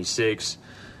 I'm 26.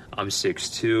 I'm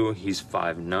 6'2". He's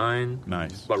 5'9".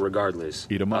 Nice. But regardless,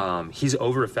 eat him up. He's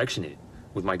over-affectionate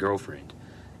with my girlfriend.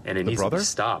 And it needs to be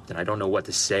stopped, and I don't know what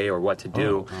to say or what to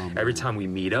do. Every time we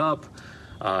meet up,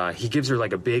 he gives her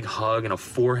like a big hug and a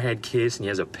forehead kiss, and he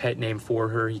has a pet name for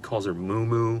her. He calls her Moo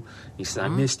Moo. He says, I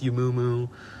missed you, Moo Moo.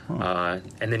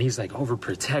 And then he's like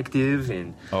overprotective,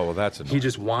 and that's annoying. he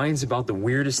just whines about the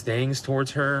weirdest things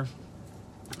towards her.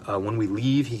 When we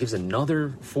leave, he gives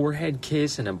another forehead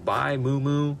kiss and a bye, Moo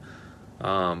Moo.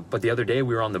 But the other day,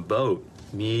 we were on the boat,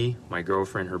 me, my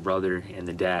girlfriend, her brother, and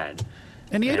the dad.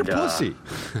 And he ate her pussy.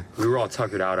 We were all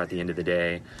tuckered out at the end of the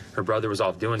day. Her brother was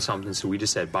off doing something, so we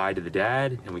just said bye to the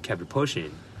dad, and we kept it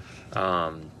pushing.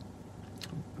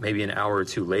 Maybe an hour or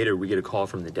two later, we get a call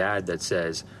from the dad that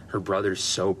says her brother's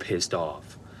so pissed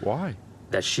off. Why?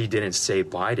 That she didn't say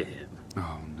bye to him.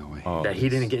 Oh, no way. That he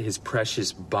didn't get his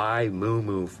precious bye Moo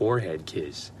Moo forehead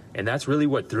kiss. And that's really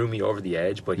what threw me over the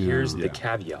edge, but here's the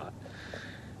caveat.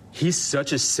 He's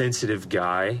such a sensitive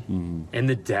guy, and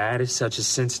the dad is such a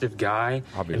sensitive guy,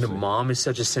 and the mom is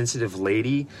such a sensitive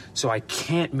lady, so I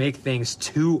can't make things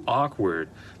too awkward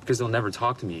because they'll never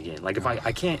talk to me again. Like, if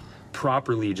I can't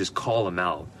properly just call him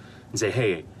out and say,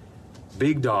 hey,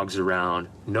 big dog's around,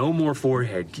 no more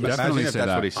forehead kisses. Definitely say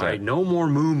that's what he said. All right, no more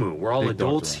moo-moo. We're all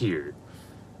adults here.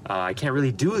 I can't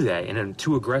really do that in a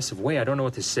too aggressive way. I don't know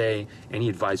what to say. Any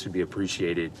advice would be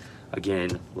appreciated.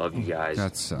 Again, love you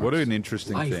guys. What an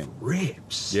interesting Life thing.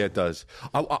 rips. Yeah, it does.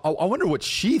 I wonder what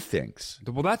she thinks.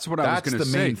 Well, that's what I was going to say.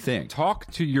 That's the main thing.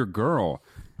 Talk to your girl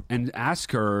and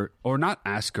ask her, or not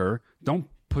ask her. Don't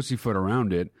pussyfoot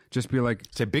around it. Just be like,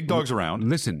 say, big dog's around.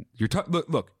 Listen,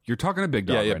 look, you're talking to Big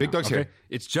Dog. Yeah, right Big now, Dog's okay? here.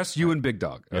 It's just you and Big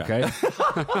Dog. Okay.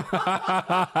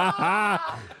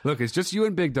 Look, it's just you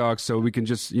and Big Dog, so we can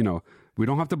just, we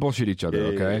don't have to bullshit each other.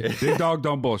 Okay. Yeah. Big Dog,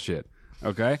 don't bullshit.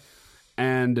 Okay.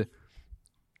 And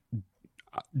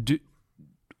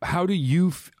how do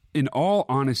you, in all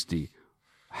honesty,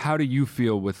 how do you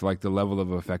feel with like the level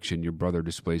of affection your brother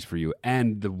displays for you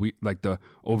and the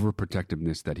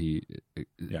overprotectiveness that he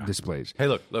displays? Hey,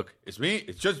 look, it's me.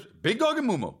 It's just Big Dog and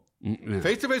Moo-Moo.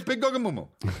 Face to face, Big Dog and Moo-Moo.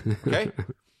 Okay?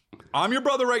 I'm your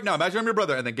brother right now. Imagine I'm your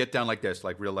brother, and then get down like this,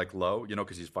 like real, like low,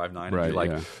 because he's 5'9". Right, and be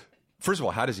like, yeah. First of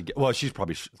all, how does he get? Well, she's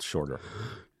probably shorter.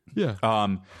 Yeah.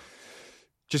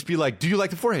 Just be like, do you like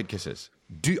the forehead kisses?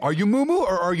 Are you Moo-Moo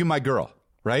or are you my girl?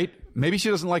 Right? Maybe she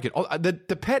doesn't like it. Oh, the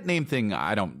pet name thing,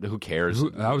 who cares?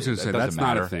 I was going to say, that's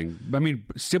not a thing. I mean,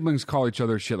 siblings call each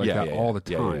other shit like that all the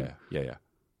time. Yeah.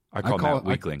 I call Matt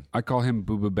Weakling. I call him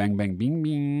Boo Boo Bang Bang Bing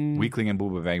Bing. Weakling and Boo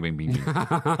Boo Bang Bang Bing Bing.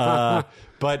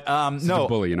 But He's no. a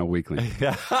bully, Weakling.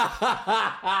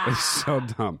 It's so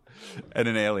dumb. And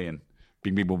an alien.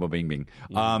 Bing Bing Boom Boom Bing Bing.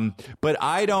 But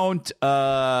I don't,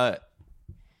 the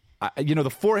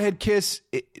forehead kiss,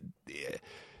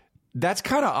 that's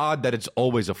kind of odd that it's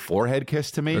always a forehead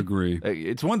kiss to me. Agree.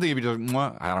 It's one thing if you just,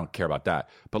 I don't care about that.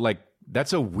 But like,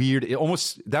 that's a weird,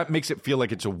 that makes it feel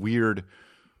like it's a weird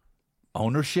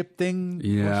ownership thing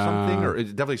or something, or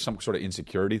it's definitely some sort of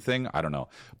insecurity thing. I don't know.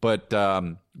 But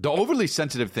the overly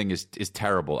sensitive thing is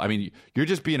terrible. I mean, you're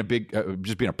just being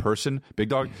just being a person, Big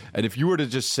Dog. And if you were to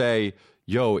just say,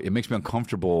 yo, it makes me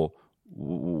uncomfortable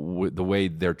with the way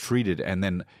they're treated, and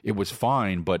then it was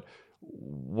fine, but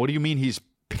what do you mean he's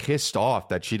pissed off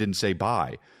that she didn't say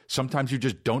bye? Sometimes you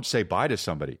just don't say bye to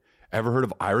somebody. Ever heard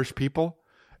of Irish people?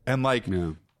 And like,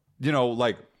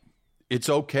 like it's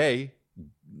okay.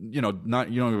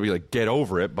 Not, you don't be like, get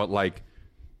over it, but like,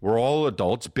 we're all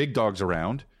adults, Big Dog's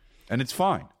around, and it's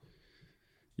fine.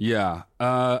 Yeah.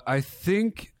 I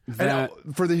think that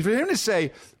for him to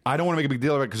say, I don't want to make a big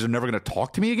deal of it because they're never going to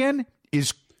talk to me again,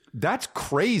 that's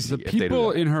crazy. The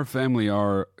people in her family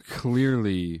are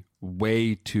clearly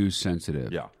way too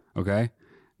sensitive. Yeah. Okay.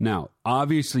 Now,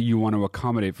 obviously, you want to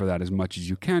accommodate for that as much as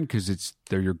you can because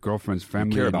they're your girlfriend's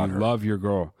family. You care about and you her. love your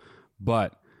girl,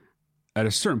 but at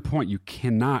a certain point, you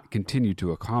cannot continue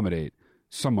to accommodate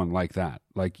someone like that,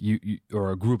 like you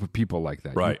or a group of people like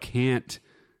that. Right. You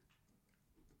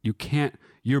can't.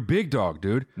 You're Big Dog,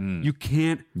 dude. You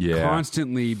can't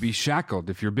constantly be shackled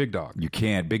if you're Big Dog. You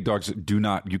can't. Big dogs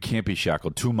you can't be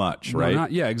shackled too much,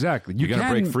 right? No, exactly. You're going to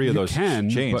break free of those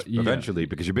chains but eventually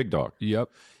because you're Big Dog. Yep.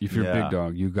 If you're Big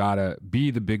Dog, you got to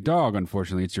be the Big Dog,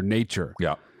 unfortunately. It's your nature.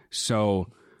 Yeah. So,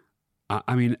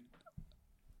 I mean,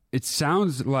 it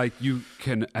sounds like you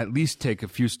can at least take a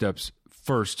few steps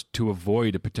first to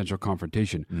avoid a potential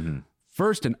confrontation. Mm-hmm.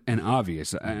 First and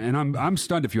obvious, and I'm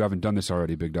stunned if you haven't done this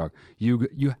already, Big Dog.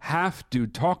 You have to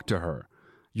talk to her,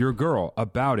 your girl,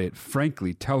 about it.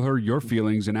 Frankly, tell her your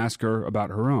feelings and ask her about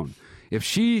her own. If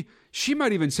she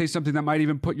might even say something that might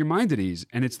even put your mind at ease,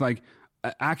 and it's like,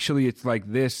 actually, it's like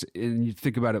this, and you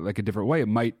think about it like a different way. It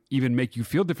might even make you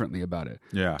feel differently about it.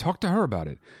 Yeah. Talk to her about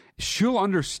it. She'll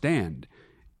understand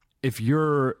if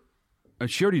you're.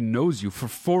 She already knows you for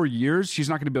 4 years. She's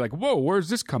not going to be like, whoa, where's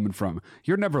this coming from?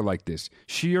 You're never like this.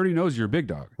 She already knows you're a big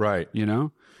dog. Right. You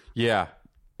know? Yeah.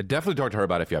 Definitely talk to her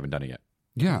about it if you haven't done it yet.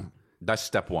 Yeah. That's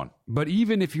step one. But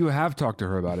even if you have talked to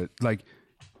her about it, like,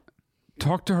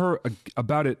 talk to her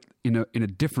about it in a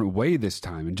different way this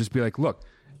time, and just be like, look,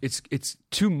 it's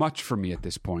too much for me at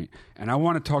this point, and I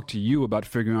want to talk to you about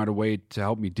figuring out a way to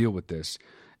help me deal with this.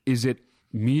 Is it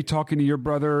me talking to your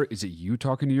brother? Is it you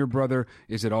talking to your brother?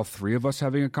 Is it all three of us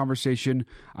having a conversation?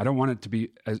 I don't want it to be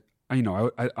as, you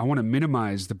know, I want to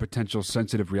minimize the potential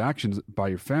sensitive reactions by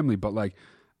your family, but like,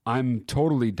 I'm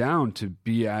totally down to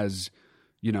be as,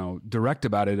 you know, direct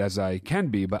about it as I can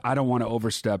be, but I don't want to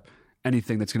overstep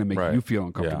anything that's going to make you feel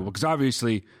uncomfortable. Because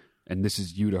obviously, and this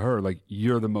is you to her, like,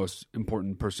 you're the most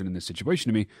important person in this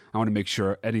situation to me. I want to make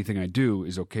sure anything I do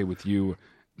is okay with you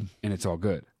and it's all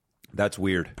good. That's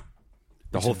weird.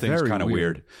 The whole thing's kind of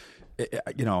weird.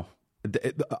 You know,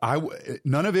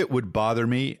 none of it would bother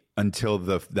me until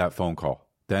that phone call.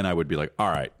 Then I would be like, all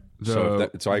right. So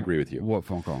I agree with you. What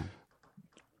phone call?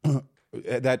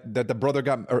 That the brother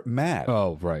got mad.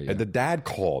 Oh, right. Yeah. And the dad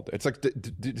called. It's like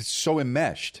it's so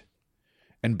enmeshed.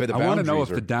 And but I want to know if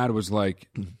the dad was like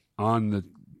on the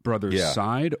brother's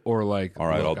side, or like, all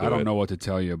right, look, I don't know what to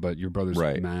tell you, but your brother's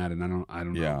mad, and I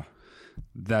don't know. Yeah.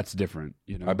 That's different,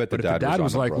 you know. I bet if the dad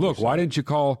was like, "Look, why didn't you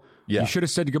call? You should have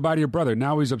said goodbye to your brother.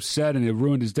 Now he's upset and it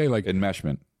ruined his day." Like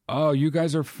enmeshment. Oh, you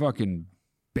guys are fucking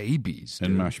babies. Dude.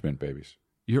 Enmeshment babies.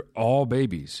 You're all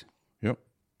babies. Yep.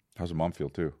 How's the mom feel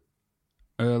too?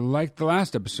 Like the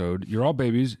last episode, you're all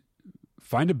babies.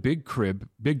 Find a big crib.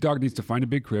 Big Dog needs to find a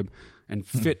big crib and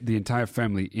fit the entire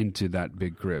family into that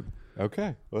big crib.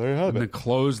 Okay. Well, there you have it. And then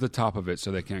close the top of it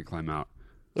so they can't climb out.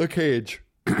 A cage.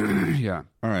 Yeah.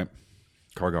 All right.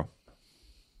 Cargo.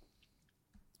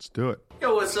 Let's do it.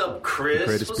 Yo, what's up,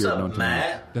 Chris? What's up,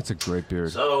 Matt? That's a great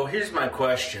beard. So here's my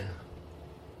question.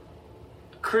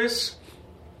 Chris,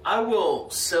 I will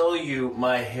sell you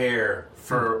my hair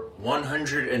for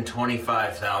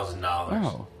 $125,000.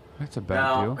 Oh, that's a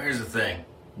bad deal. Now, here's the thing.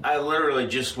 I literally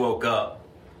just woke up.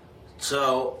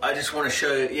 So I just want to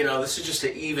show you, you know, this is just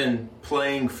an even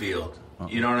playing field.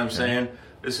 You know what I'm saying?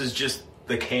 This is just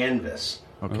the canvas.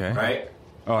 Okay. Right?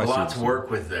 Oh, a lot to work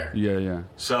with there. Yeah, yeah.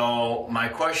 So my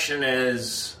question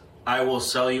is, I will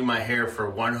sell you my hair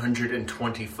for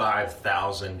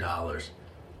 $125,000.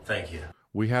 Thank you.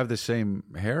 We have the same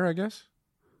hair, I guess?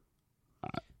 I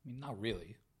mean, not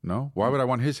really. No? Why would I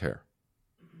want his hair?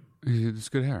 It's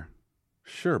good hair.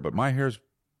 Sure, but my hair's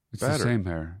better. It's the same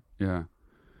hair. Yeah.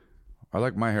 I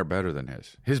like my hair better than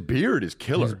his. His beard is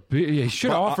killer. He should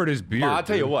have offered his beard. I'll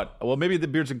tell you what. Well, maybe the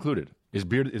beard's included. Is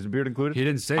the beard included? He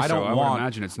didn't say I so. Don't I want, would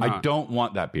imagine it's not. I don't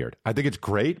want that beard. I think it's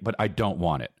great, but I don't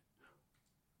want it.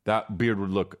 That beard would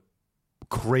look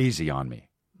crazy on me.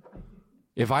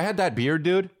 If I had that beard,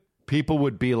 dude, people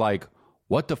would be like,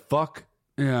 what the fuck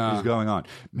is going on?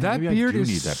 Man, that beard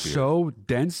is so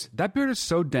dense. That beard is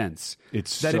so dense.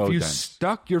 It's that so if you dense.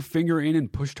 stuck your finger in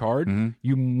and pushed hard,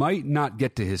 you might not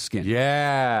get to his skin.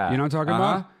 Yeah. You know what I'm talking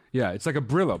about? Yeah, it's like a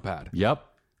Brillo pad. Yep.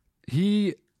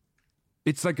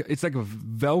 It's like a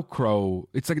Velcro.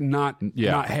 It's like not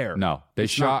hair. No, they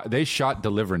shot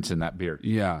Deliverance in that beard.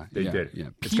 Yeah, they did. Yeah,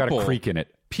 it's got a creak in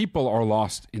it. People are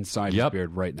lost inside his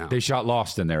beard right now. They shot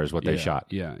Lost in there, is what they shot.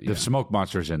 Yeah, the smoke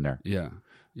monster's in there. Yeah,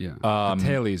 yeah. The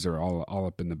tailies are all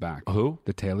up in the back. Who?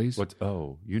 The tailies.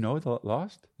 You know the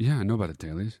Lost? Yeah, I know about the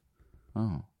tailies.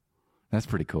 Oh, that's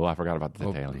pretty cool. I forgot about the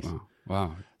tailies.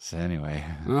 Wow. So anyway,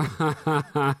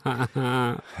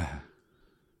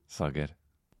 it's all good.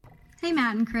 Hey,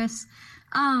 Matt and Chris.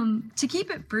 To keep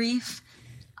it brief,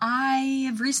 I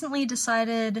have recently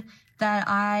decided that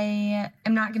I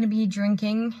am not going to be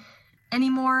drinking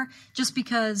anymore, just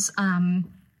because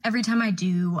every time I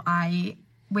do, I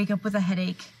wake up with a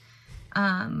headache.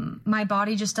 My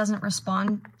body just doesn't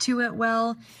respond to it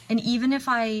well, and even if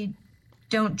I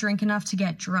don't drink enough to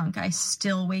get drunk, I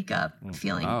still wake up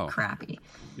feeling crappy.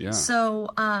 Yeah. So,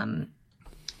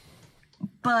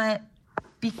 but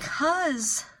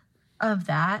because of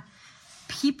that,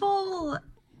 people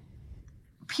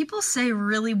say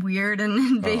really weird and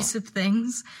invasive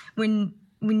things when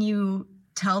you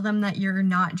tell them that you're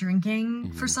not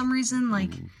drinking for some reason,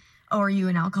 like, oh, are you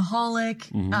an alcoholic,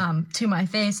 to my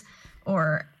face,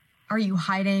 or are you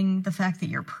hiding the fact that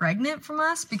you're pregnant from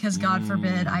us? Because God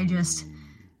forbid, I just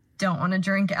don't want to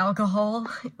drink alcohol.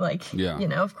 Like, you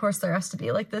know, of course there has to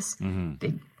be like this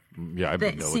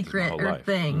big secret or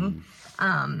thing.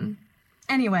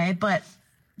 Anyway, but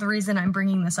the reason I'm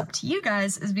bringing this up to you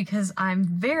guys is because I'm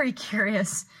very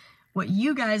curious what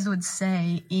you guys would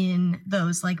say in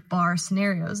those like bar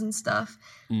scenarios and stuff.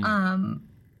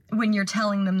 When you're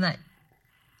telling them that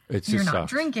you're not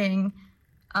drinking,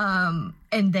 and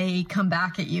they come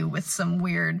back at you with some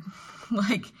weird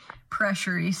like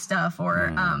pressury stuff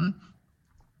or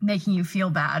making you feel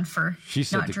bad for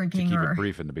not drinking to keep or it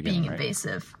brief in the beginning, being right?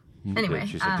 invasive. Anyway,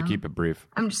 she said to keep it brief.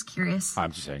 I'm just curious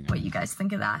I'm just saying what you guys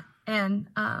think of that. And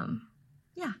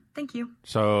yeah, thank you.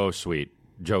 So sweet.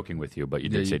 Joking with you, but you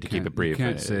did say to keep it brief. You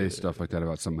can't say stuff like that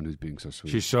about someone who's being so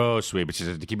sweet. She's so sweet, but she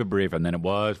said to keep it brief, and then it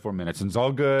was 4 minutes, and it's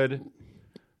all good.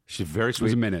 She's very sweet.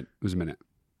 It was a minute.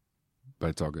 But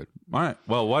it's all good. All right.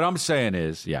 Well, what I'm saying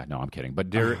is, I'm kidding.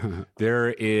 But there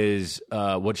is,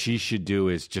 what she should do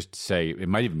is just say, it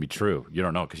might even be true. You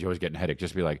don't know because you're always getting a headache.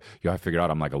 Just be like, I figured out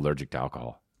I'm like allergic to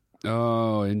alcohol.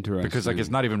 Oh, interesting. Because like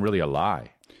it's not even really a lie.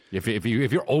 If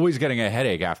you're always getting a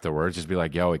headache afterwards, just be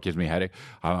like, it gives me a headache.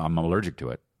 I'm allergic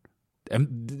to it. And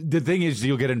the thing is,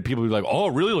 you'll get in people who are like, oh,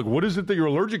 really? Like, what is it that you're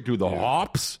allergic to? The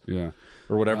hops? Yeah.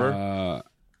 Or whatever?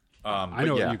 I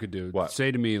know what you could do. What?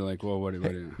 Say to me, like, well, what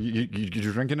you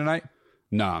drinking tonight?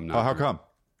 No, I'm not. Oh, how come?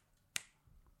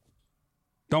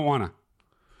 Don't want to.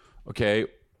 Okay.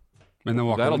 And then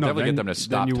that'll definitely get them to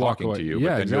stop talking to you. Yeah,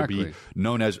 but then exactly. You'll be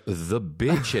known as the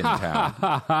bitch in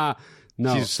town.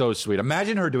 No. She's so sweet.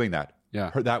 Imagine her doing that. Yeah.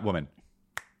 That woman.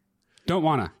 Don't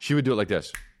want to. She would do it like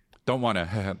this. Don't want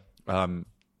to.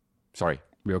 Sorry.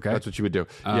 We okay? That's what she would do.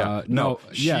 No.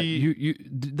 Yeah. You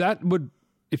that would.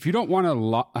 If you don't want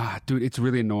to, dude, it's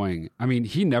really annoying. I mean,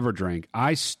 he never drank.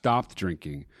 I stopped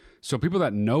drinking. So people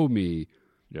that know me,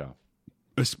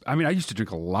 I mean, I used to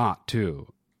drink a lot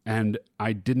too, and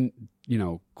I didn't,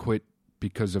 quit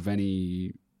because of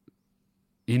any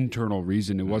internal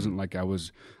reason. It wasn't like I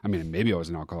was. I mean, maybe I was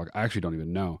an alcoholic. I actually don't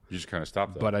even know. You just kind of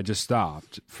stopped, though. But I just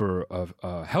stopped for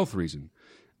a health reason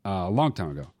a long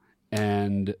time ago,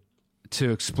 and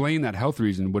to explain that health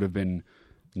reason would have been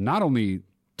not only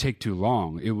take too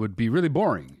long, it would be really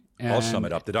boring. And I'll sum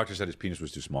it up. The doctor said his penis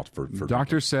was too small for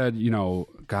doctor said,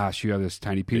 gosh, you have this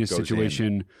tiny penis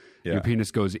situation. Yeah. Your penis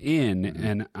goes in.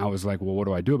 And I was like, well, what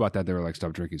do I do about that? They were like,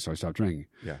 stop drinking. So I stopped drinking.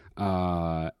 Yeah.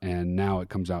 And now it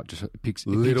comes out, just peeks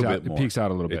out a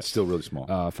little bit. It's still really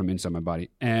small. From inside my body.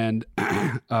 And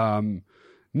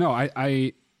no,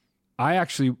 I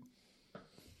actually,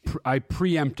 I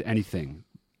preempt anything.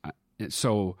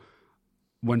 So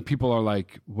when people are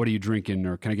like, what are you drinking?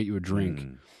 Or can I get you a drink?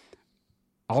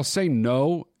 I'll say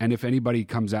no. And if anybody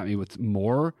comes at me with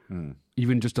more,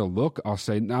 even just a look, I'll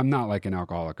say, no, I'm not like an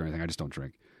alcoholic or anything. I just don't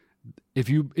drink. If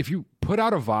you put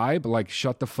out a vibe, like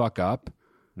shut the fuck up.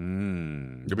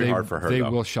 It'd be hard for her. They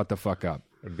will shut the fuck up.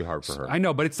 It'd be hard for her. I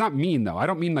know, but it's not mean though. I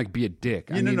don't mean like be a dick.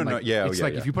 I mean, no. Yeah. It's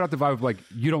like if you put out the vibe of like,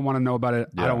 you don't want to know about it.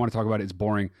 I don't want to talk about it. It's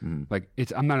boring. Like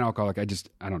I'm not an alcoholic. I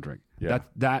don't drink. Yeah.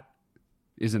 That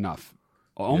is enough.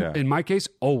 In my case,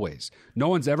 always. No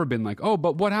one's ever been like, oh,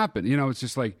 but what happened? It's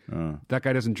just like, that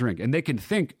guy doesn't drink. And they can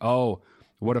think, oh,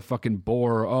 what a fucking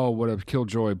bore. Oh, what a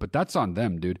killjoy. But that's on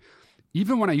them, dude.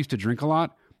 Even when I used to drink a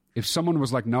lot, if someone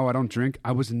was like, no, I don't drink,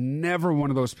 I was never one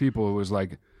of those people who was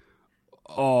like,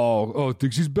 oh,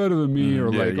 thinks he's better than me.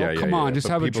 Or come on, just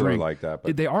have a drink. Are like that,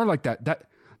 but they are like that.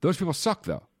 Those people suck,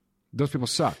 though. Those people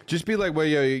suck. Just be like, well,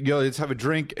 let's have a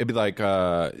drink. It'd be like,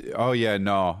 oh, yeah,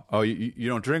 no. Oh, you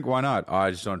don't drink? Why not? Oh,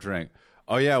 I just don't drink.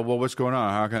 Oh, yeah, well, what's going on?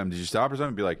 How come? Did you stop or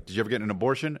something? Be like, did you ever get an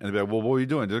abortion? And they'd be like, well, what were you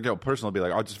doing? Did it get personal? Be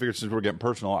like, I just figured since we're getting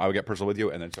personal, I would get personal with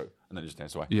you. And then just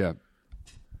dance away. Yeah.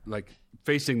 Like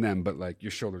facing them, but like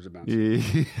your shoulders are bouncing.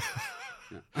 Yeah.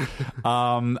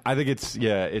 I think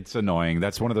it's annoying.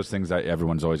 That's one of those things that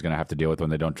everyone's always going to have to deal with when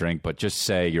they don't drink, but just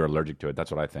say you're allergic to it.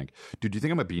 That's what I think. Dude, do you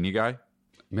think I'm a beanie guy?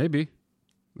 Maybe.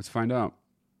 Let's find out.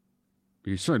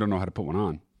 You certainly don't know how to put one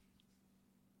on.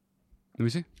 Let me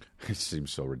see. It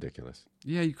seems so ridiculous.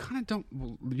 Yeah, you kind of don't.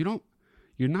 Well,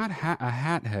 you're not a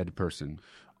hat head person.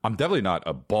 I'm definitely not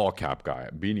a ball cap guy.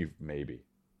 A beanie, maybe.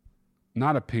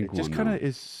 Not a pink one. It just kind of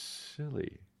is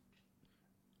silly.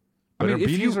 I mean,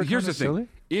 here's the thing.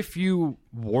 If you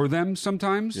wore them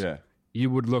sometimes, you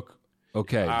would look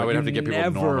okay. I would have to get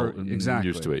people exactly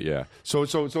used to it. Yeah. So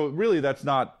really, that's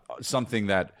not something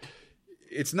that.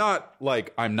 It's not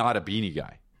like I'm not a beanie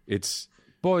guy. It's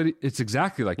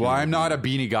exactly like. Well, I'm not a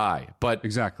beanie guy, but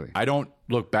exactly. I don't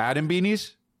look bad in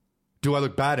beanies? Do I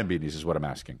look bad in beanies is what I'm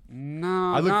asking.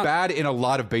 No. I look bad in a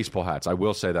lot of baseball hats. I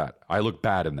will say that. I look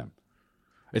bad in them.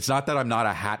 It's not that I'm not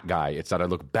a hat guy. It's that I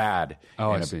look bad.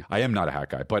 Oh, I see. I am not a hat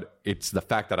guy, but it's the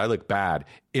fact that I look bad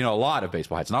in a lot of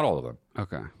baseball hats. Not all of them.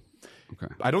 Okay.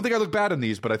 I don't think I look bad in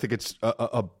these, but I think it's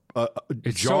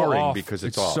It's jarring so off. because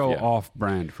it's so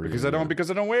off-brand for you. Because I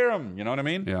don't wear them. You know what I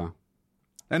mean? Yeah.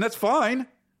 And that's fine.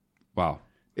 Wow.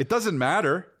 It doesn't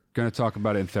matter. Going to talk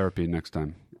about it in therapy next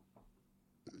time.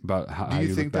 About how Do you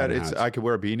look think bad that in it's hats. I could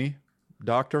wear a beanie,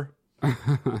 doctor?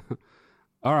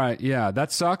 All right, yeah,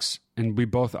 that sucks, and we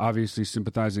both obviously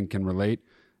sympathize and can relate.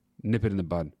 Nip it in the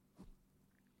bud.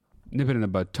 Nip it in the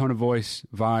bud. Tone of voice,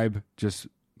 vibe, just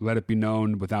let it be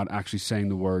known without actually saying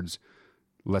the words.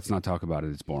 Let's not talk about it.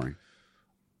 It's boring.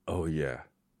 Oh, yeah.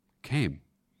 Came.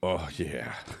 Oh,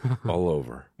 yeah. All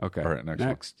over. Okay. All right,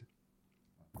 next.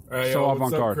 All right, So yo, what's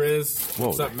avant-garde. up, Chris? Whoa,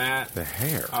 What's up, Matt? The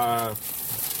hair.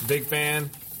 Big fan.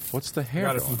 What's the hair?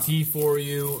 Got some tea for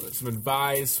you, some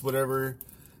advice, whatever,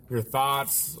 your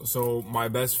thoughts. So my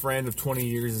best friend of 20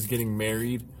 years is getting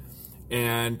married,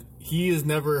 and he has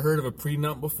never heard of a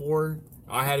prenup before.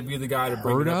 I had to be the guy to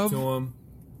bring it up to him.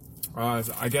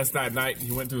 I guess that night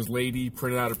he went to his lady,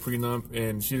 printed out a prenup,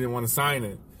 and she didn't want to sign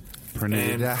it.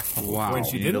 Printed it out. Wow. When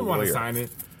she You didn't need a want to lawyer. sign it,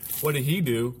 what did he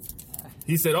do?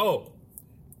 He said, "Oh,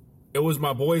 it was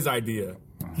my boy's idea."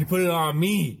 He put it on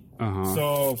me.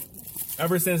 So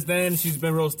ever since then, she's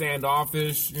been real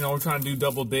standoffish. You know, we're trying to do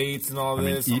double dates and all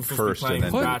this. eat I'm supposed to be first planning and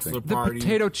his then do bachelor things. The party.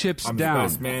 potato chips I'm down. the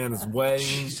best man in his wedding.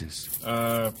 Jesus.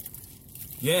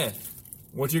 Yeah.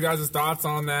 What you guys' thoughts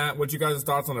on that? What you guys'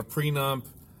 thoughts on a prenup?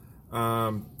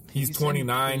 He's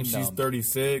 29. She's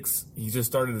 36. He just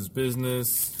started his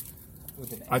business.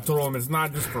 I told him it's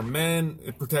not just for men.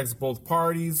 It protects both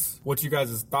parties. What you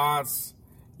guys' thoughts?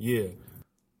 Yeah.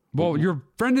 Well, your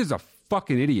friend is a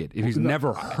fucking idiot if he's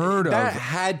never heard of... That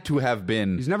had to have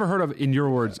been... He's never heard of, in your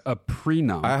words, a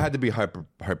prenup. I had to be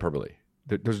hyperbole.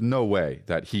 There's no way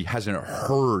that he hasn't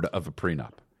heard of a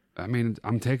prenup. I mean,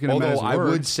 I'm taking him at Although his I word.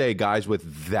 would say guys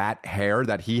with that hair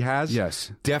that he has,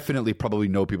 Yes. definitely probably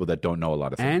know people that don't know a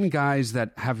lot of things. And guys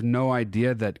that have no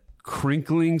idea that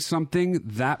crinkling something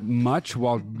that much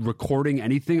while recording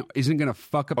anything isn't going to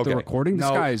fuck up the recording. This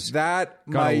No, guy's that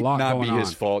got a might lot not be going his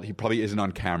on. fault. He probably isn't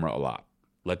on camera a lot.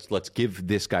 Let's give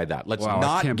this guy that. Let's Wow, I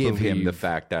not can't give him believe- the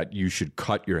fact that you should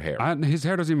cut your hair. His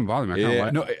hair doesn't even bother me.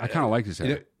 I kind of like his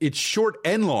hair. It's short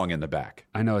and long in the back.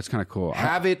 I know, it's kind of cool.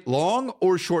 Have it long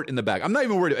or short in the back. I'm not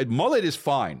even worried. Mullet is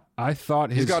fine. I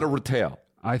thought He's got a tail.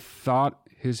 I thought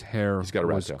his hair He's got a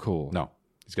rat was tail. cool. No,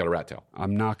 he's got a rat tail.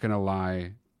 I'm not going to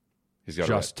lie. He's got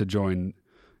Just to join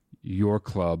your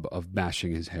club of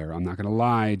bashing his hair. I'm not going to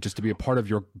lie, just to be a part of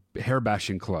your hair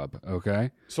bashing club, okay?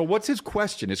 So what's his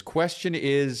question? His question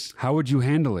is, how would you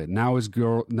handle it? Now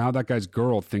that guy's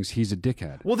girl thinks he's a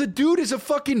dickhead. Well, the dude is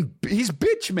he's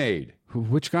bitch made.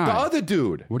 Which guy? The other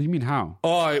dude. What do you mean how?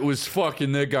 Oh, it was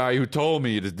fucking the guy who told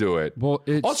me to do it. Well,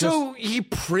 it's also, he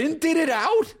printed it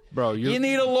out? Bro, you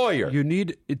need a lawyer. You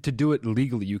need to do it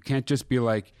legally. You can't just be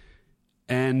like,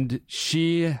 and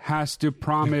she has to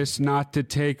promise not to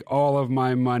take all of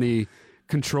my money.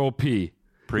 Control P.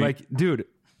 Dude,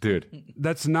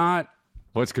 that's not.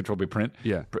 What's Control P? Print?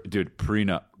 Yeah, dude.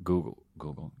 Prenup. Google.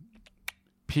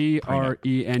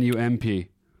 PRENUMP.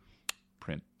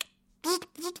 Print.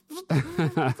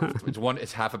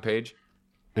 It's half a page,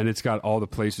 and it's got all the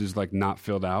places like not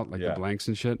filled out, like the blanks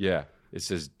and shit. Yeah, it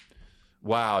says,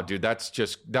 "Wow, dude,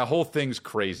 that whole thing's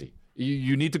crazy."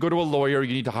 You need to go to a lawyer.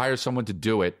 You need to hire someone to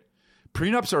do it.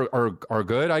 Prenups are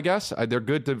good, I guess. They're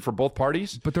good for both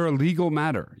parties. But they're a legal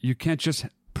matter. You can't just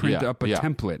print up a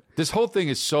template. This whole thing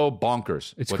is so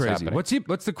bonkers. It's what's crazy. happening.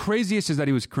 What's the craziest is that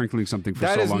he was crinkling something for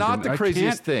That so is long. not the I craziest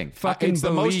can't thing. Fucking It's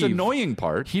the most believe annoying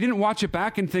part. He didn't watch it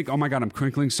back and think, "Oh my god, I'm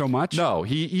crinkling so much." No,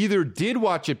 he either did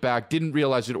watch it back, didn't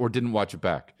realize it, or didn't watch it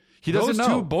back. He doesn't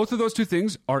know. Both of those two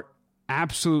things are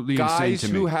absolutely Guys insane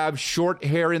to me. who have short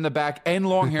hair in the back and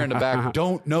long hair in the back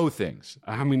don't know things.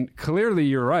 I mean, clearly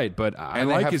you're right, but I And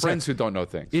like they have his friends hair. who don't know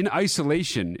things. In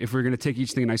isolation, if we're going to take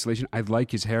each thing in isolation, I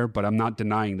like his hair, but I'm not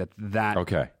denying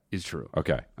that is true.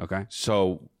 Okay. Okay.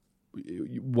 So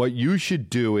what you should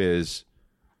do is,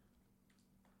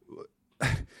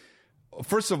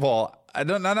 first of all, I'm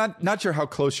not sure how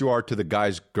close you are to the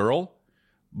guy's girl,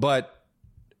 but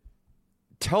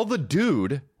tell the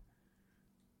dude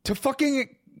to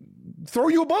fucking throw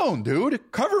you a bone,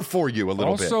 dude. Cover for you a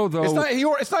little bit. Also, though,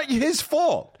 it's not his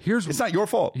fault. It's not your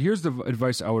fault. Here's the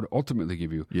advice I would ultimately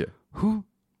give you. Yeah. Who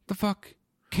the fuck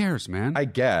cares, man? I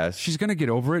guess she's gonna get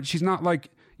over it. She's not like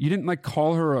You didn't like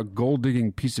call her a gold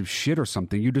digging piece of shit or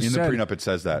something. You just In the said prenup, it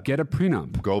says that. get a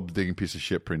prenup. Gold digging piece of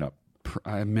shit prenup.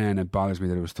 Man, it bothers me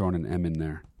that it was throwing an M in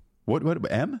there. What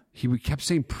M? He kept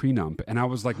saying prenup, and I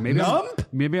was like, maybe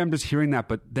I'm just hearing that.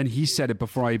 But then he said it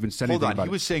before I even said anything about it.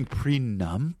 He was saying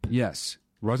prenup? Yes.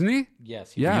 Wasn't he?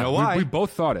 Yes. Yeah. You know why? We both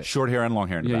thought it. Short hair and long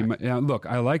hair in the back. Yeah, look,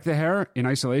 I like the hair in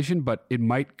isolation, but it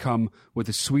might come with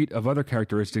a suite of other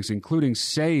characteristics, including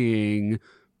saying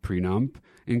prenup,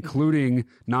 including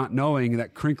not knowing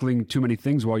that crinkling too many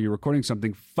things while you're recording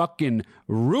something fucking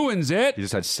ruins it. He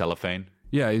just had cellophane.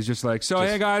 Yeah, he's just like,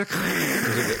 hey guys.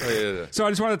 So I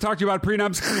just wanted to talk to you about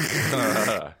prenups.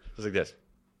 Just like this.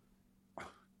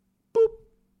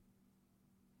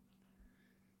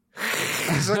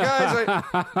 So guys,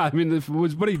 I mean, it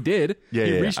was what he did. Yeah,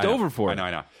 he reached over for it.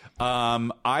 I know.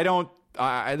 I don't.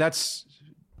 That's.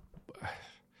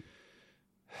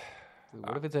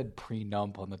 What if it said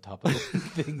prenup on the top of the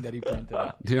thing that he printed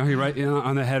out? You know,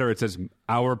 on the header it says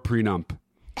our prenup.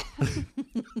 It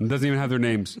doesn't even have their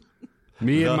names.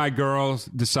 Me and my girls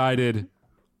decided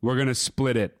we're gonna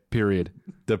split it. Period.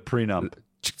 The prenup.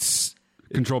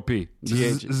 Control P.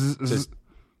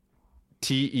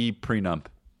 T-E prenup.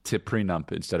 To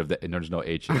prenup instead of the, and there's no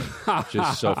H in it.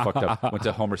 Just so fucked up. Went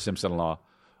to Homer Simpson law.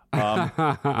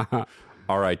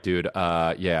 All right, dude.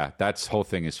 Yeah, that whole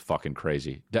thing is fucking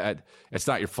crazy. It's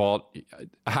not your fault.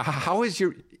 How is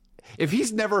your... If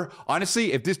he's never...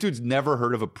 Honestly, if this dude's never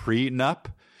heard of a prenup,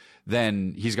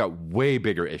 then he's got way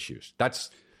bigger issues. That's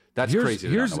crazy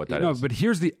to not know what that is. But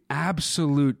here's the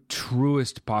absolute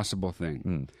truest possible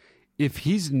thing. If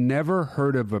he's never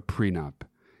heard of a prenup,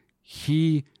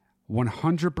 he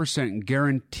 100%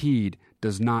 guaranteed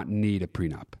does not need a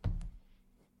prenup.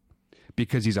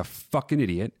 Because he's a fucking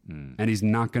idiot and he's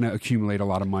not going to accumulate a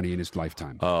lot of money in his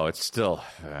lifetime. Oh, it's still...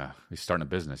 he's starting a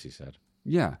business, he said.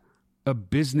 Yeah. A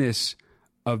business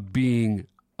of being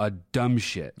a dumb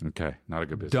shit. Okay, not a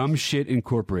good business. Dumb Shit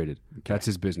Incorporated. Okay. That's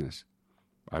his business.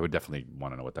 I would definitely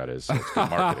want to know what that is. So it's good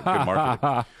marketing. Good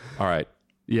marketing. All right.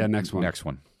 Yeah, next one. Next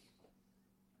one.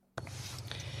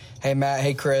 Hey, Matt.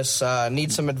 Hey, Chris.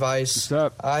 Need some advice. What's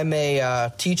up? I'm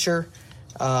a teacher.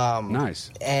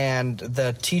 Nice. And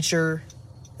the teacher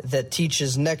that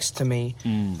teaches next to me,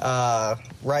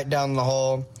 right down the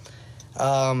hall,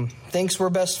 thinks we're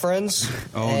best friends.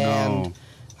 No.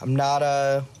 I'm not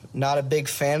a big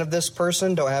fan of this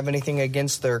person. Don't have anything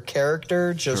against their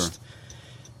character. Just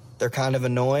they're kind of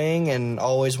annoying and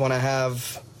always want to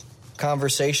have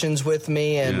conversations with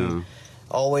me and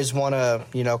always want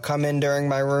to, come in during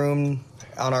my room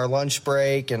on our lunch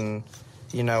break and,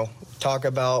 talk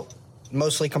about,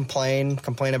 mostly complain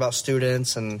about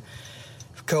students and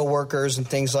coworkers and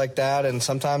things like that. And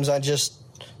sometimes I just,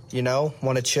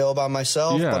 want to chill by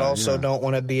myself, but also don't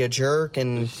want to be a jerk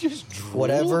and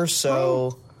whatever.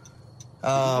 So,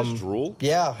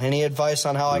 any advice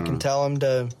on how I can tell him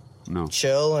to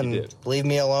chill and leave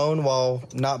me alone while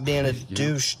not being a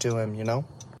douche to him,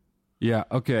 Yeah,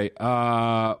 okay.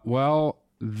 Well,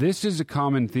 this is a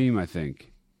common theme, I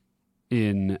think,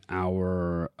 in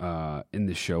our in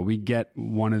the show. We get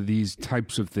one of these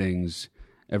types of things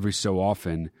every so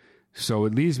often. So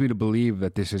it leads me to believe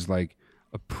that this is like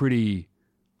a pretty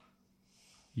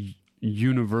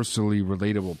universally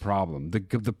relatable problem.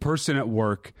 The person at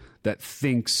work that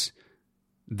thinks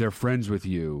they're friends with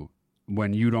you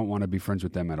when you don't want to be friends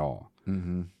with them at all.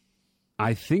 Mm-hmm.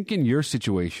 I think in your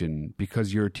situation,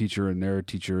 because you're a teacher and they're a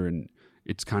teacher and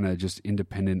it's kind of just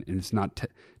independent and it's not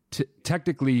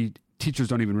technically teachers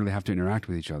don't even really have to interact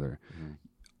with each other. Mm.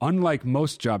 Unlike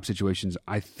most job situations,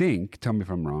 I think, tell me if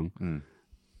I'm wrong,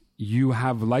 you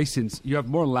have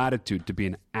more latitude to be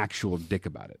an actual dick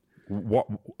about it.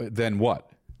 Then what?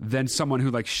 Than someone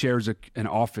who like shares an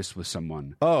office with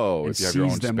someone. Oh, and if you have your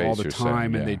sees own them space, all the you're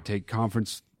time saying, and they take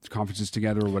conferences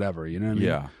together or whatever. You know what I mean?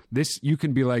 Yeah. This, you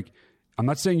can be like, I'm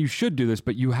not saying you should do this,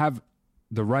 but you have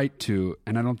the right to,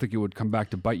 and I don't think it would come back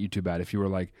to bite you too bad if you were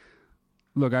like,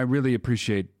 look, I really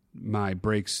appreciate my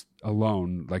breaks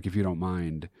alone. Like, if you don't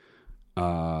mind,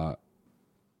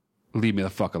 leave me the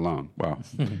fuck alone. Wow.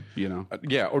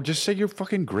 Yeah. Or just say you're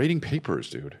fucking grading papers,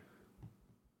 dude.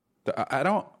 I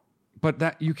don't. But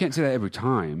that you can't say that every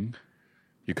time.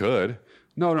 You could.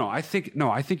 No. I think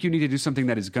you need to do something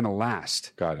that is going to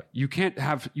last. Got it. You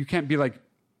can't be like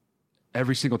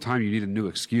every single time you need a new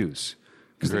excuse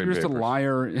because you're just a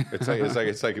liar. It's like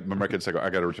remember, it's like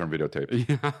I got to return videotape. It'll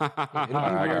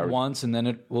be weird once, and then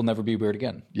it will never be weird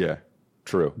again. Yeah.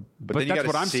 True. But then that's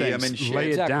what I'm saying.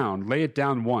 Lay it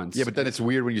down once. Yeah, but then it's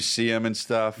weird when you see him and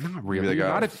stuff. Not really.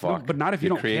 Like, fuck. But not if you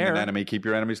don't create care. an enemy. Keep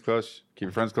your enemies close. Keep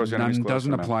your friends close. Your enemies close.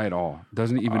 Doesn't apply at all.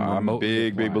 Doesn't even. I'm a remotely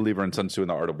big apply. believer in Sun Tzu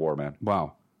and the Art of War, man.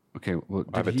 Wow. Okay, well,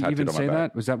 I have did it he even tattooed on my say back.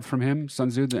 that? Was that from him? Sun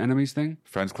Tzu, the enemies thing?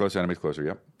 Friends close, enemies closer.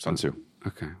 Yep. Sun Tzu.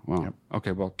 Okay, well,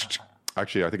 okay, well.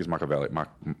 Actually, I think it's Machiavelli.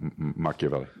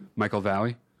 Machiavelli. Michael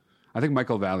Valley? I think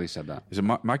Michael Valley said that. Is it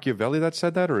Machiavelli that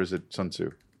said that, or is it Sun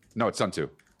Tzu? No, it's Sun Tzu.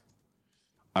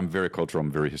 I'm very cultural.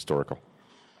 I'm very historical.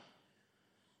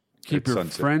 Keep It's your Sun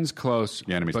Tzu. friends close,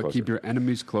 Your enemies but closer. keep your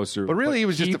enemies closer. But really, he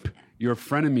was just keep your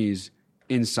frenemies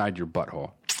inside your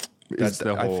butthole. That's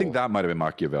the whole... I think that might have been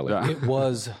Machiavelli. It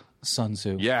was Sun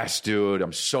Tzu. Yes, dude.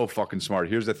 I'm so fucking smart.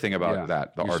 Here's the thing about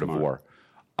that, the you're art smart. of war.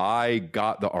 I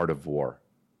got the art of war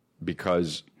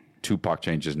because Tupac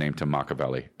changed his name to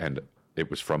Machiavelli, and it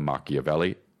was from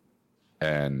Machiavelli.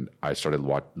 And I started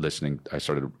listening. I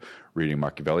started reading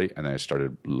Machiavelli, and then I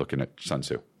started looking at Sun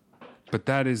Tzu. But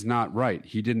that is not right.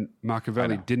 He didn't.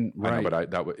 Machiavelli didn't write. I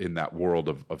know, but in that world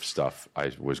of stuff,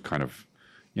 I was kind of,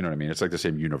 you know what I mean? It's like the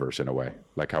same universe in a way,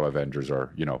 like how Avengers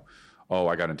are. You know, oh,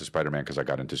 I got into Spider-Man because I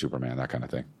got into Superman, that kind of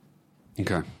thing.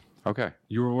 Okay.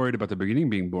 You were worried about the beginning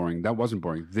being boring. That wasn't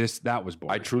boring. That was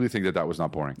boring. I truly think that was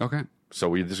not boring. Okay. So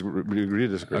we agree to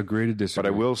disagree. Agree to disagree.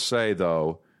 But I will say,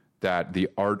 though, that the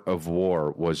art of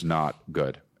war was not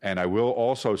good. And I will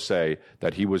also say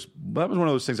that that was one of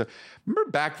those things that, remember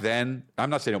back then,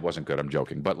 I'm not saying it wasn't good, I'm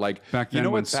joking, but like, back then, you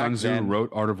know when what, Sun Tzu wrote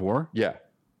Art of War? Yeah.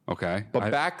 Okay. But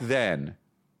back then,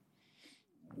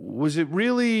 was it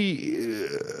really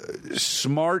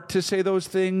smart to say those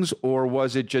things, or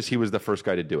was it just he was the first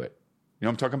guy to do it? You know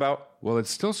what I'm talking about? Well, it's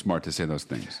still smart to say those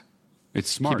things. It's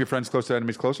smart. Keep your friends close to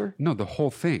enemies closer? No, the whole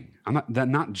thing.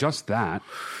 Not just that.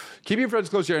 Keep your friends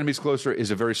close to your enemies closer is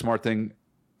a very smart thing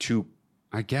to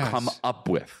come up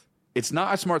with. It's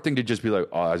not a smart thing to just be like,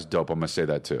 oh, that's dope, I'm going to say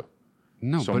that too.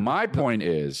 No. So my point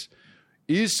is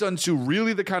Sun Tzu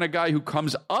really the kind of guy who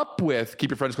comes up with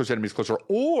keep your friends close to enemies closer,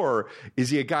 or is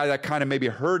he a guy that kind of maybe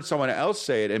heard someone else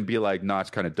say it and be like, nah, it's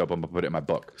kind of dope, I'm going to put it in my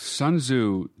book? Sun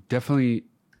Tzu definitely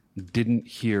didn't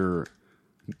hear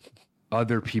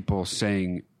other people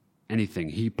saying anything.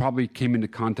 He probably came into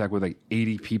contact with like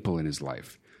 80 people in his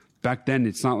life. Back then,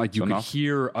 it's not like you could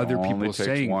hear other people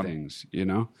saying things, you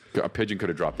know? A pigeon could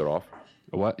have dropped it off.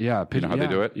 What? Yeah, a pigeon. You know how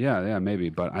they do it? Yeah, maybe.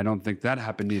 But I don't think that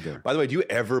happened either. By the way, do you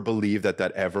ever believe that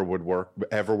ever would work?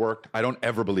 Ever worked? I don't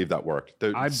ever believe that worked.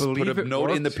 I believe put a it note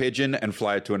worked. in the pigeon and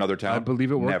fly it to another town. I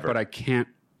believe it worked, Never. but I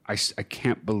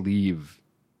can't believe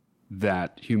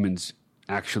that humans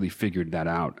actually figured that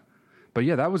out. But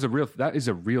yeah, that is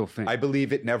a real thing. I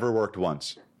believe it never worked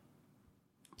once.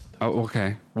 Oh,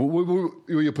 okay.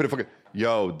 You put it.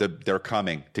 Yo, they're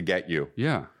coming to get you.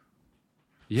 Yeah.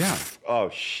 Yeah. Oh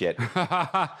shit.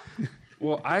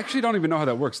 Well, I actually don't even know how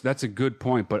that works. That's a good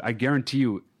point, but I guarantee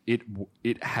you,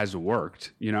 it has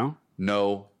worked. You know?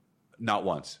 No, not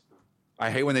once. I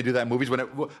hate when they do that in movies when at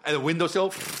the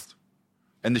windowsill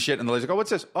and the shit, and the lady's like, "Oh, what's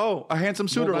this? Oh, a handsome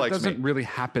suitor likes me." That doesn't really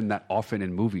happen that often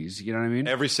in movies. You know what I mean?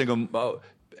 Every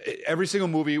single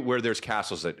movie where there's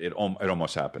castles, it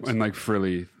almost happens. And like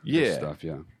frilly stuff,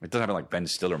 yeah. It doesn't happen like Ben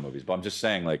Stiller movies, but I'm just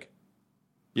saying, like,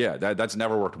 yeah, that's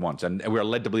never worked once, and we're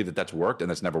led to believe that that's worked, and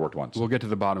that's never worked once. We'll get to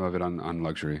the bottom of it on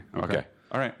luxury. Okay.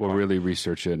 All right. We'll really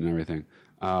research it and everything.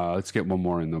 Let's get one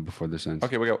more in though before this ends.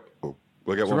 Okay, we'll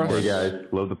get one more. Hey guys,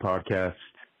 love the podcast.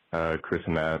 Chris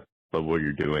and Matt, love what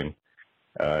you're doing.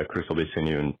 Chris will be seeing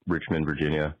you in Richmond,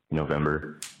 Virginia, in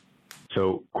November.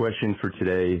 So, question for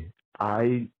today.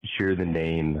 I share the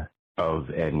name of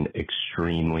an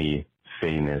extremely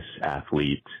famous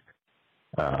athlete,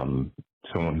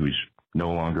 someone who's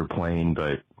no longer playing,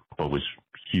 but was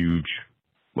huge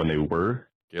when they were.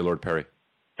 Gaylord Perry.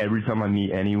 Every time I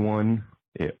meet anyone,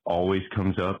 it always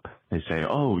comes up. They say,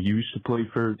 "Oh, you used to play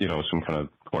for," some kind of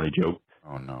corny joke.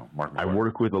 Oh no, Mark. I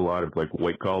work with a lot of like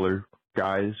white collar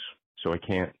guys, so I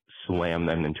can't slam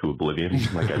them into oblivion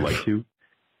like I'd like to.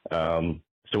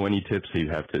 So any tips that you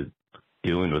have to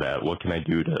dealing with that? What can I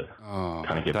do to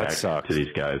kind of get back to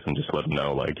these guys and just let them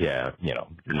know, like, yeah, you're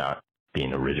not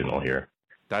being original here.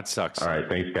 That sucks. All right,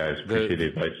 thanks, guys. Appreciate the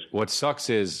advice. What sucks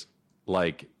is,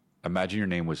 like, imagine your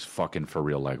name was fucking for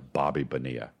real, like Bobby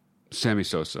Bonilla. Sammy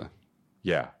Sosa.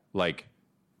 Yeah, like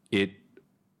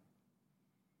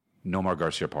Nomar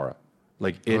Garcia Parra.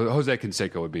 Like Jose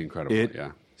Canseco would be incredible. It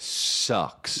yeah.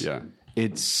 sucks. Yeah.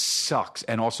 It sucks.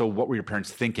 And also, what were your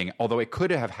parents thinking? Although it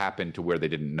could have happened to where they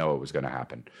didn't know it was going to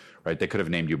happen, right? They could have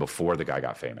named you before the guy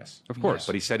got famous. Of course.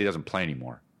 But he said he doesn't play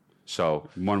anymore. So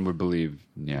one would believe.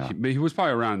 Yeah. He was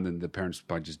probably around and the parents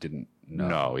probably just didn't know.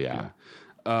 No, yeah.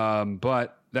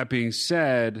 But that being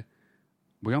said,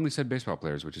 we only said baseball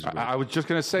players, which is weird. I was just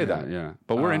going to say that. Yeah.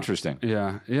 But we're interesting.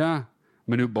 Yeah. Yeah.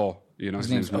 Manute Bol. His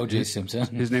name's O.J.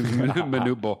 Simpson. His name's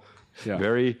Manute Bol. Yeah.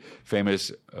 Very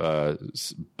famous,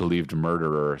 believed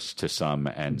murderer to some,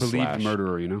 and Believed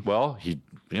murderer, you know? Well, he,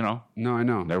 you know. No, I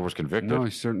know. Never was convicted. No,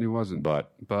 he certainly wasn't.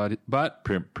 But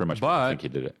pretty much I think he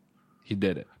did it. He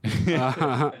did it.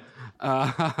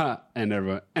 And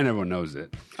everyone knows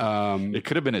it. It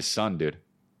could have been his son, dude.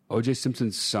 O.J.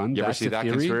 Simpson's son? You ever That's see the that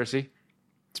theory? conspiracy?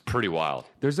 It's pretty wild.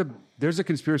 There's a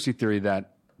conspiracy theory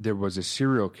that there was a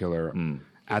serial killer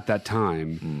at that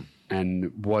time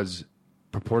and was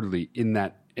purportedly in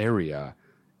that area,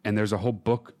 and there's a whole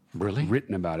book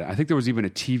written about it. I think there was even a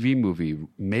TV movie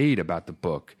made about the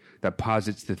book that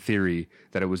posits the theory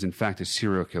that it was in fact a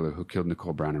serial killer who killed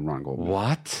Nicole Brown and Ron Goldman.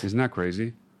 What? Isn't that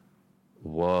crazy?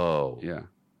 Whoa. Yeah.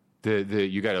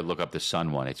 You got to look up the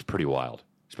son one. It's pretty wild.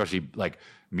 Especially like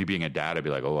me being a dad, I'd be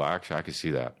like, oh, actually, I could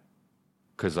see that.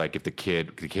 Because like if the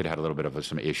kid had a little bit of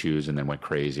some issues and then went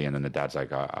crazy, and then the dad's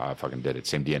like, I fucking did it.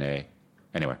 Same DNA.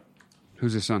 Anyway.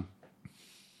 Who's his son?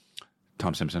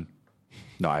 Tom Simpson.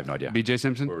 No, I have no idea. BJ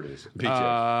Simpson? Where it is.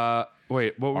 BJ.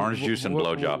 Wait. Orange juice and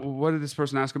blowjob. What did this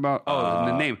person ask about? Oh,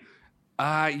 the name.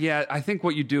 Yeah, I think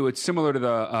what you do, it's similar to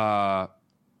the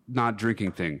not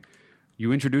drinking thing.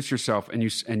 You introduce yourself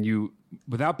and you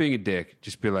without being a dick,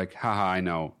 just be like, haha, I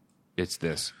know it's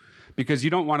this. Because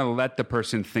you don't want to let the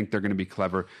person think they're going to be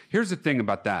clever. Here's the thing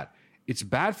about that. It's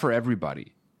bad for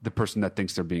everybody, the person that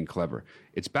thinks they're being clever.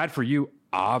 It's bad for you,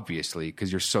 obviously,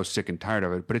 because you're so sick and tired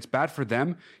of it. But it's bad for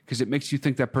them because it makes you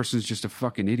think that person's just a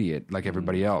fucking idiot like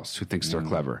everybody else who thinks they're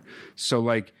clever. So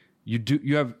like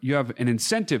you have an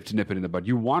incentive to nip it in the bud.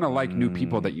 You want to like new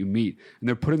people that you meet, and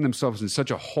they're putting themselves in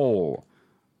such a hole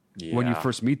when you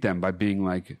first meet them by being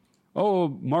like, oh,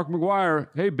 Mark McGuire,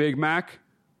 hey, Big Mac,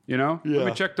 you know, let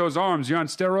me check those arms. You're on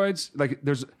steroids? Like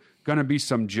there's going to be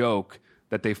some joke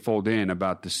that they fold in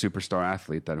about the superstar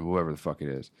athlete, that whoever the fuck it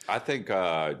is. I think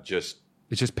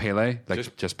It's just Pele?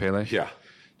 Like just Pele? Yeah.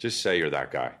 Just say you're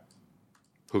that guy.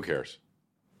 Who cares?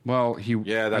 Well,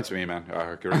 Yeah, that's me, man.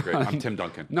 Great. I'm Tim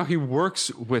Duncan. No, he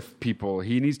works with people.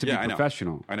 He needs to be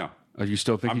professional. I know. You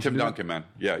still think I'm Tim Duncan, man.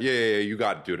 Yeah. You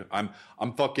got it, dude.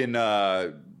 I'm fucking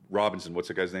Robinson. What's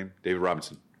the guy's name? David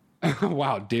Robinson.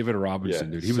 Wow, David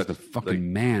Robinson, dude. He was the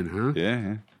fucking man, huh?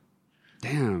 Yeah.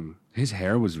 Damn. His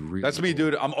hair was real. That's me,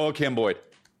 dude. I'm Oil Can Boyd.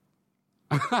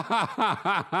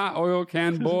 Oil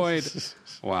Can Boyd.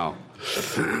 Wow.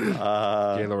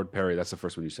 Gaylord Perry. That's the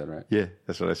first one you said, right? Yeah,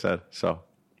 that's what I said. So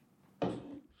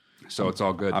it's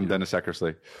all good. I'm Dennis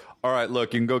Eckersley. All right,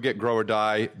 look, you can go get Grow or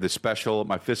Die, the special,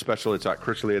 my fifth special. It's at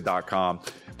chrisdelia.com.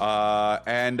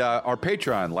 And our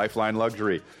Patreon, Lifeline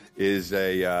Luxury, is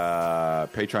a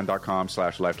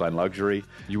patreon.com/Lifeline Luxury.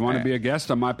 You want to be a guest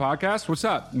on my podcast? What's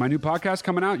up? My new podcast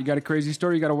coming out. You got a crazy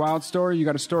story, you got a wild story, you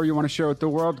got a story you want to share with the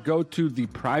world. Go to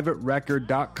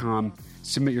theprivaterecord.com.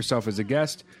 Submit yourself as a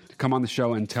guest to come on the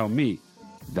show and tell me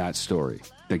that story.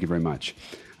 Thank you very much.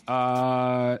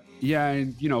 And,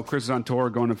 Chris is on tour,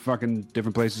 going to fucking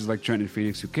different places like Trenton and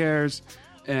Phoenix. Who cares?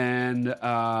 And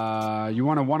you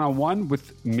want a one-on-one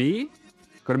with me?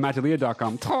 Go to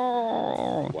mattalia.com.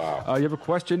 Wow. You have a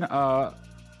question?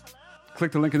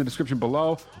 Click the link in the description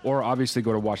below, or obviously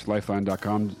go to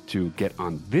watchlifeline.com to get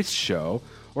on this show,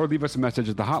 or leave us a message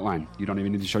at the hotline. You don't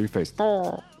even need to show your face.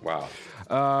 Wow.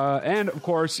 And, of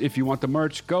course, if you want the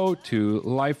merch, go to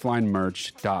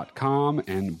lifelinemerch.com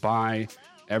and buy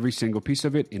every single piece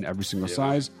of it in every single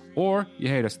size, or you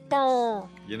hate us.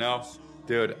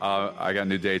 Dude, I got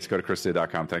new dates. Go to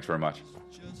chrisdelia.com. Thanks very much.